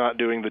now it's not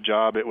doing the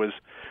job it was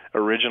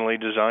originally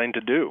designed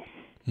to do.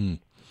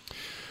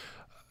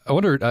 I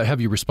wonder, have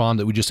you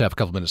responded? We just have a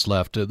couple minutes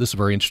left. This is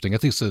very interesting. I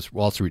think this is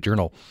Wall Street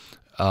Journal.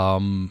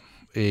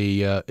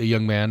 A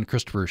young man,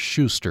 Christopher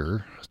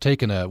Schuster, has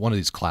taken one of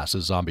these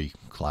classes, zombie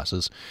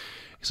classes.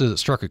 He says it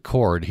struck a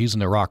chord. He's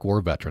an Iraq War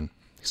veteran.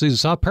 He says he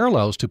saw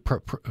parallels to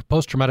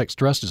post-traumatic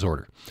stress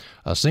disorder.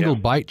 A single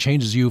bite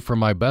changes you from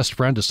my best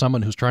friend to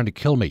someone who's trying to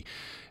kill me,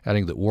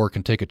 adding that war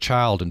can take a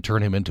child and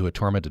turn him into a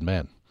tormented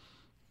man.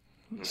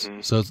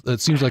 Mm-hmm. So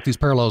it seems like these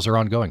parallels are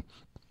ongoing.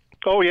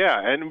 Oh, yeah,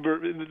 and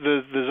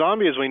the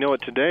zombie as we know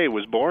it today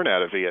was born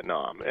out of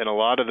Vietnam, and a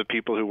lot of the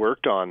people who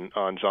worked on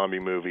zombie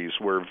movies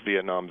were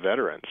Vietnam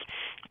veterans.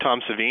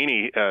 Tom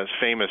Savini, a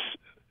famous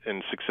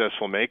and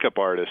successful makeup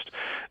artist,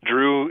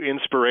 drew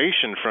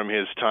inspiration from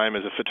his time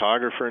as a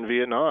photographer in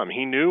Vietnam.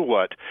 He knew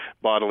what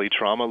bodily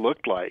trauma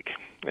looked like,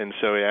 and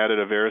so he added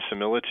a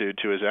verisimilitude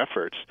to his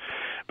efforts.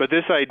 But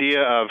this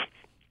idea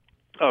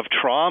of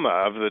trauma,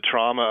 of the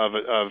trauma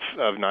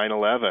of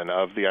 9/11,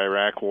 of the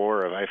Iraq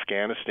War, of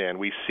Afghanistan.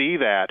 We see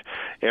that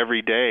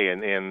every day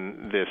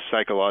in this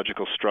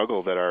psychological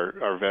struggle that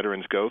our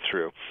veterans go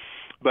through.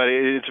 But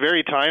it's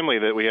very timely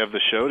that we have the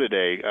show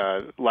today.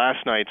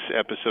 Last night's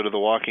episode of The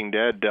Walking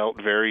Dead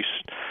dealt very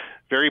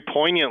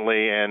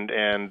poignantly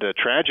and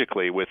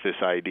tragically with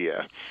this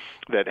idea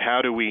that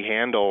how do we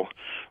handle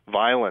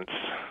violence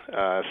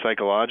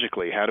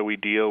psychologically? How do we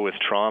deal with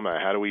trauma?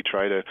 How do we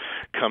try to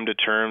come to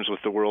terms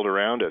with the world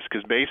around us?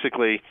 Because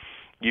basically,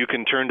 you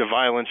can turn to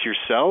violence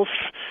yourself,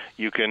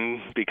 you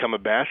can become a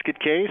basket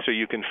case, or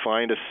you can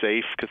find a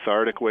safe,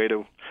 cathartic way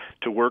to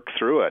work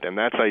through it. And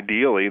that's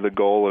ideally the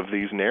goal of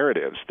these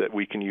narratives, that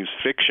we can use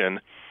fiction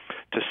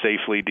to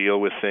safely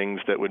deal with things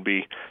that would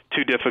be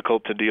too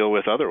difficult to deal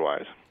with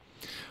otherwise.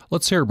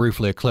 Let's hear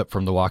briefly a clip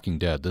from The Walking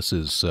Dead. This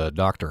is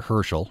Dr.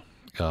 Herschel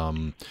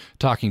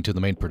talking to the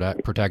main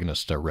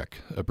protagonist, Rick.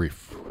 A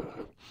brief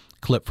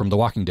clip from The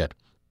Walking Dead.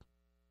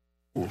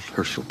 Oh,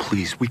 Herschel,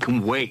 please, we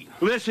can wait.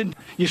 Listen,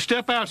 you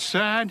step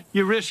outside,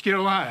 you risk your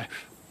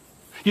life.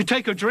 You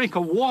take a drink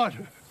of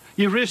water,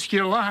 you risk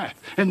your life.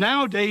 And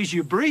nowadays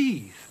you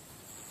breathe,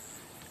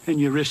 and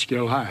you risk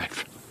your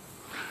life.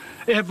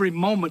 Every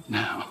moment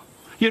now.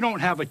 You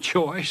don't have a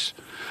choice.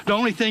 The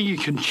only thing you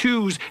can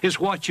choose is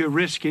what you're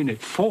risking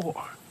it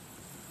for.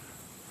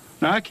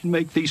 Now, I can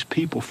make these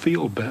people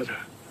feel better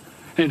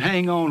and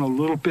hang on a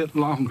little bit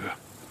longer.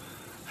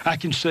 I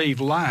can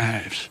save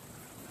lives.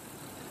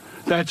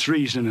 That's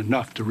reason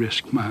enough to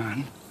risk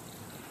mine.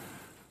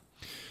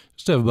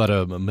 Still have about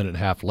a minute and a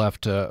half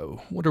left.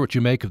 Wonder what you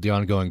make of the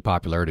ongoing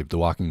popularity of The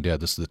Walking Dead.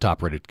 This is the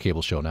top-rated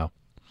cable show now.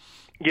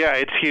 Yeah,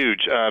 it's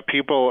huge.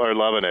 People are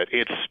loving it.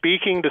 It's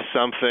speaking to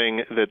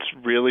something that's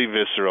really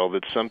visceral,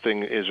 that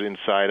something is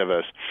inside of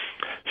us.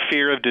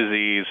 Fear of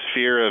disease,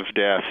 fear of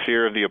death,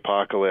 fear of the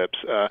apocalypse,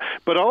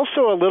 but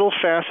also a little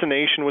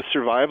fascination with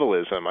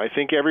survivalism. I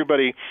think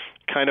everybody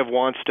kind of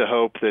wants to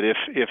hope that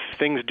if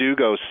things do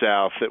go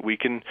south, that we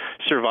can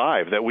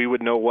survive, that we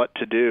would know what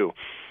to do.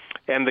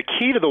 And the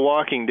key to The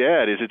Walking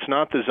Dead is it's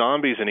not the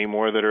zombies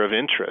anymore that are of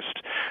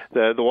interest.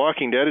 The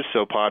Walking Dead is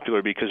so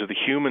popular because of the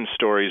human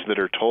stories that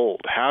are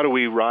told. How do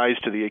we rise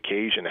to the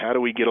occasion? How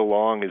do we get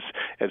along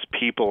as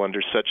people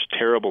under such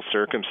terrible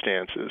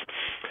circumstances?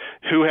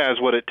 Who has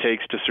what it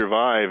takes to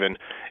survive? And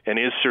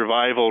is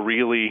survival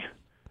really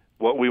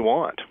what we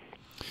want?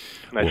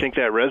 And I think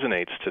that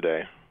resonates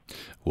today.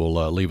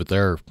 We'll leave it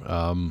there,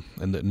 and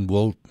then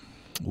we'll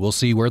we'll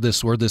see where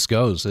this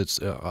goes. It's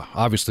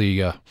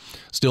obviously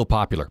still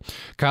popular.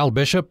 Kyle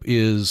Bishop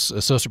is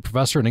Associate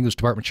Professor and English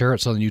Department Chair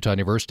at Southern Utah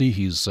University.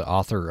 He's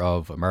author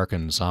of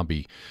American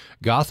Zombie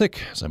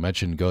Gothic. As I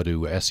mentioned, go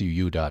to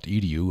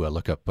suu.edu,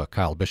 look up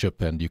Kyle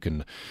Bishop, and you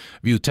can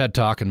view TED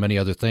Talk and many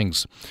other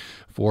things.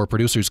 For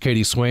producers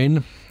Katie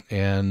Swain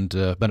and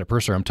Bennett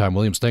Purser, I'm Tom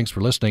Williams. Thanks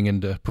for listening,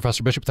 and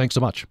Professor Bishop, thanks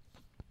so much.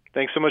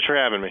 Thanks so much for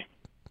having me.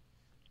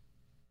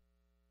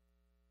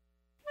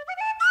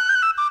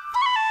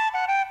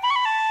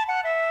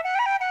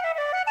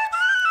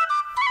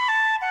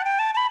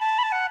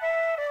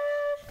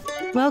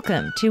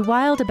 Welcome to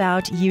Wild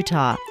About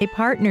Utah, a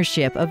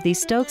partnership of the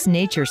Stokes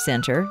Nature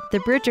Center, the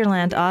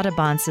Bridgerland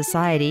Audubon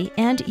Society,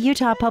 and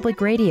Utah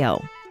Public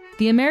Radio.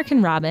 The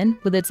American robin,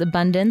 with its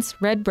abundance,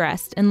 red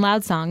breast, and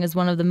loud song, is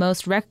one of the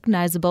most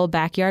recognizable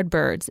backyard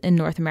birds in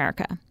North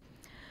America.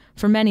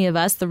 For many of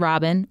us, the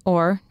robin,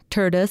 or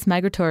Turdus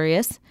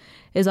migratorius,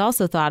 is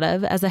also thought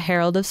of as a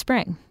herald of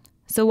spring.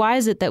 So why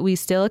is it that we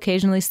still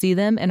occasionally see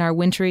them in our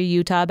wintry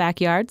Utah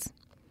backyards?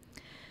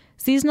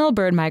 Seasonal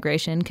bird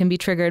migration can be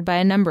triggered by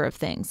a number of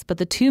things, but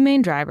the two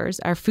main drivers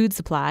are food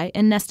supply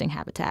and nesting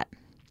habitat.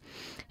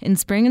 In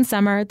spring and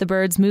summer, the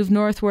birds move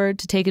northward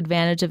to take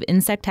advantage of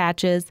insect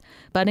hatches,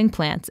 budding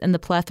plants, and the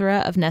plethora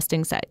of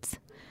nesting sites.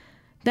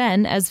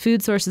 Then, as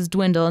food sources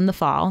dwindle in the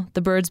fall,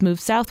 the birds move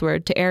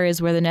southward to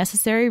areas where the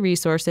necessary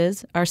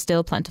resources are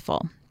still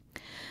plentiful.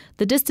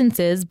 The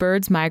distances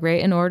birds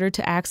migrate in order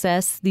to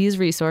access these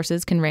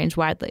resources can range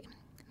widely.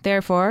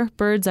 Therefore,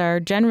 birds are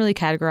generally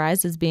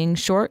categorized as being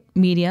short,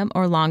 medium,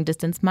 or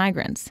long-distance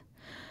migrants.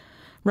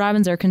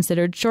 Robins are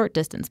considered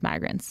short-distance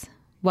migrants.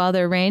 While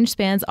their range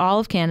spans all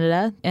of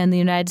Canada and the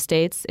United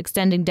States,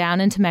 extending down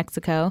into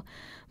Mexico,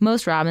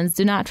 most robins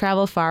do not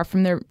travel far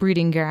from their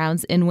breeding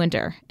grounds in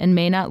winter and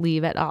may not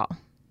leave at all.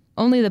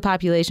 Only the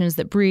populations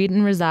that breed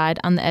and reside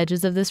on the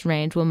edges of this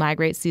range will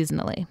migrate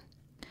seasonally.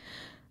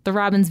 The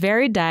robin's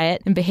varied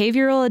diet and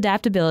behavioral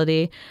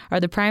adaptability are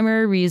the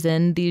primary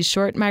reason these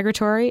short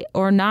migratory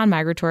or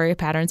non-migratory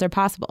patterns are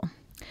possible.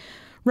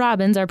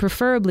 Robins are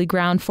preferably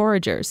ground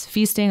foragers,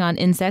 feasting on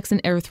insects and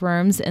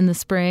earthworms in the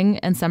spring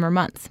and summer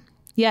months.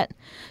 Yet,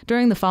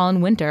 during the fall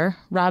and winter,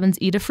 robins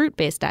eat a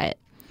fruit-based diet.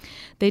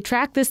 They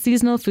track this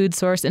seasonal food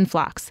source in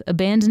flocks,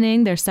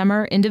 abandoning their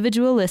summer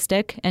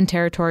individualistic and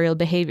territorial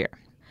behavior.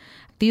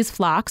 These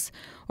flocks,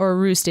 or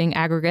roosting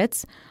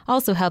aggregates,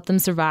 also help them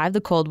survive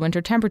the cold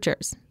winter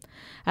temperatures.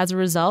 As a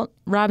result,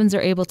 robins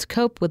are able to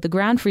cope with the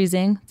ground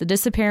freezing, the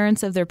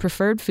disappearance of their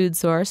preferred food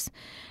source,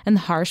 and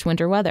the harsh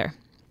winter weather.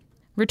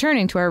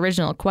 Returning to our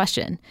original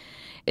question,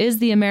 is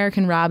the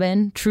American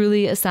robin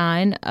truly a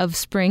sign of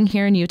spring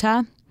here in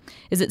Utah?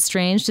 Is it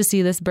strange to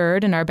see this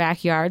bird in our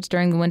backyards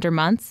during the winter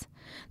months?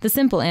 The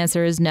simple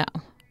answer is no.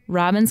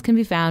 Robins can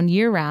be found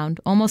year-round,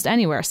 almost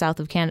anywhere south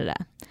of Canada.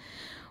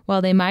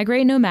 While they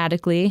migrate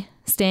nomadically,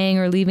 staying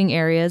or leaving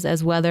areas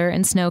as weather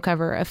and snow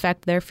cover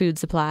affect their food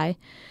supply,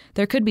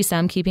 there could be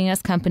some keeping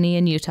us company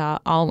in Utah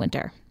all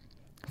winter.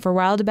 For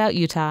Wild About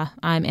Utah,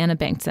 I'm Anna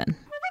Bankson.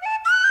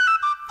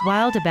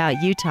 Wild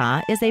About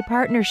Utah is a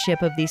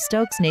partnership of the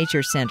Stokes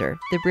Nature Center,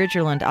 the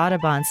Bridgerland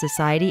Audubon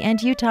Society, and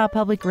Utah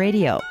Public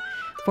Radio.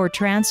 For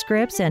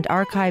transcripts and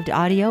archived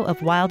audio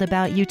of Wild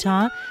About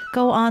Utah,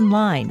 go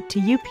online to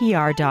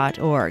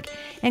upr.org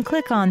and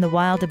click on the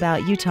Wild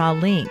About Utah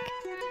link.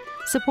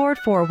 Support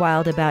for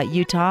Wild About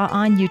Utah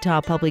on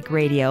Utah Public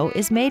Radio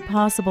is made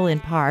possible in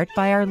part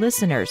by our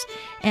listeners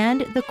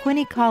and the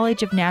Quinney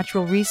College of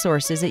Natural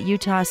Resources at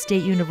Utah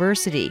State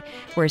University,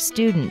 where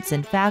students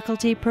and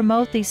faculty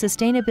promote the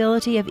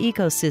sustainability of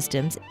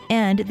ecosystems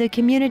and the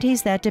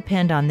communities that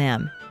depend on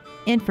them.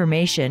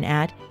 Information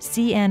at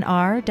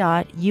cnr.usu.edu.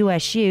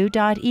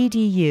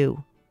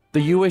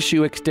 The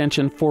USU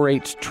Extension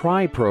 4-H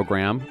TRI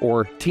program,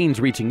 or Teens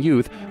Reaching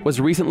Youth, was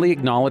recently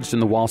acknowledged in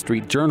the Wall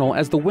Street Journal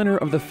as the winner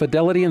of the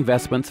Fidelity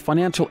Investments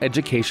Financial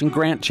Education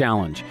Grant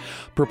Challenge.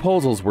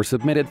 Proposals were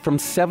submitted from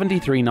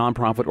 73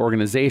 nonprofit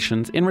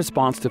organizations in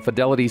response to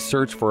Fidelity's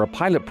search for a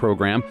pilot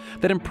program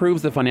that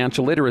improves the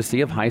financial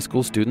literacy of high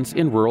school students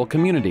in rural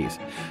communities.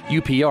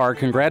 UPR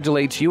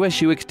congratulates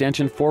USU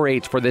Extension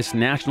 4-H for this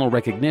national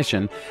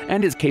recognition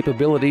and its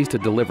capabilities to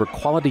deliver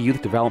quality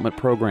youth development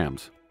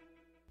programs.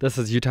 This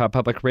is Utah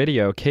Public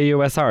Radio,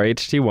 KUSR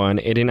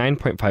HD1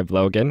 89.5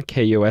 Logan,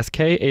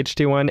 KUSK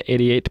HD1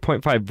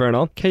 88.5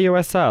 Vernal,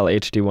 KUSL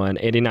HD1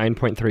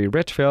 89.3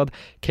 Richfield,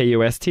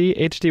 KUST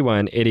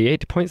HD1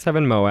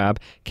 88.7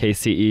 Moab,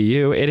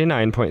 KCEU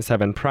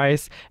 89.7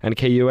 Price, and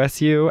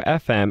KUSU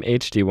FM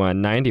HD1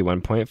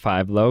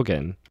 91.5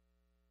 Logan.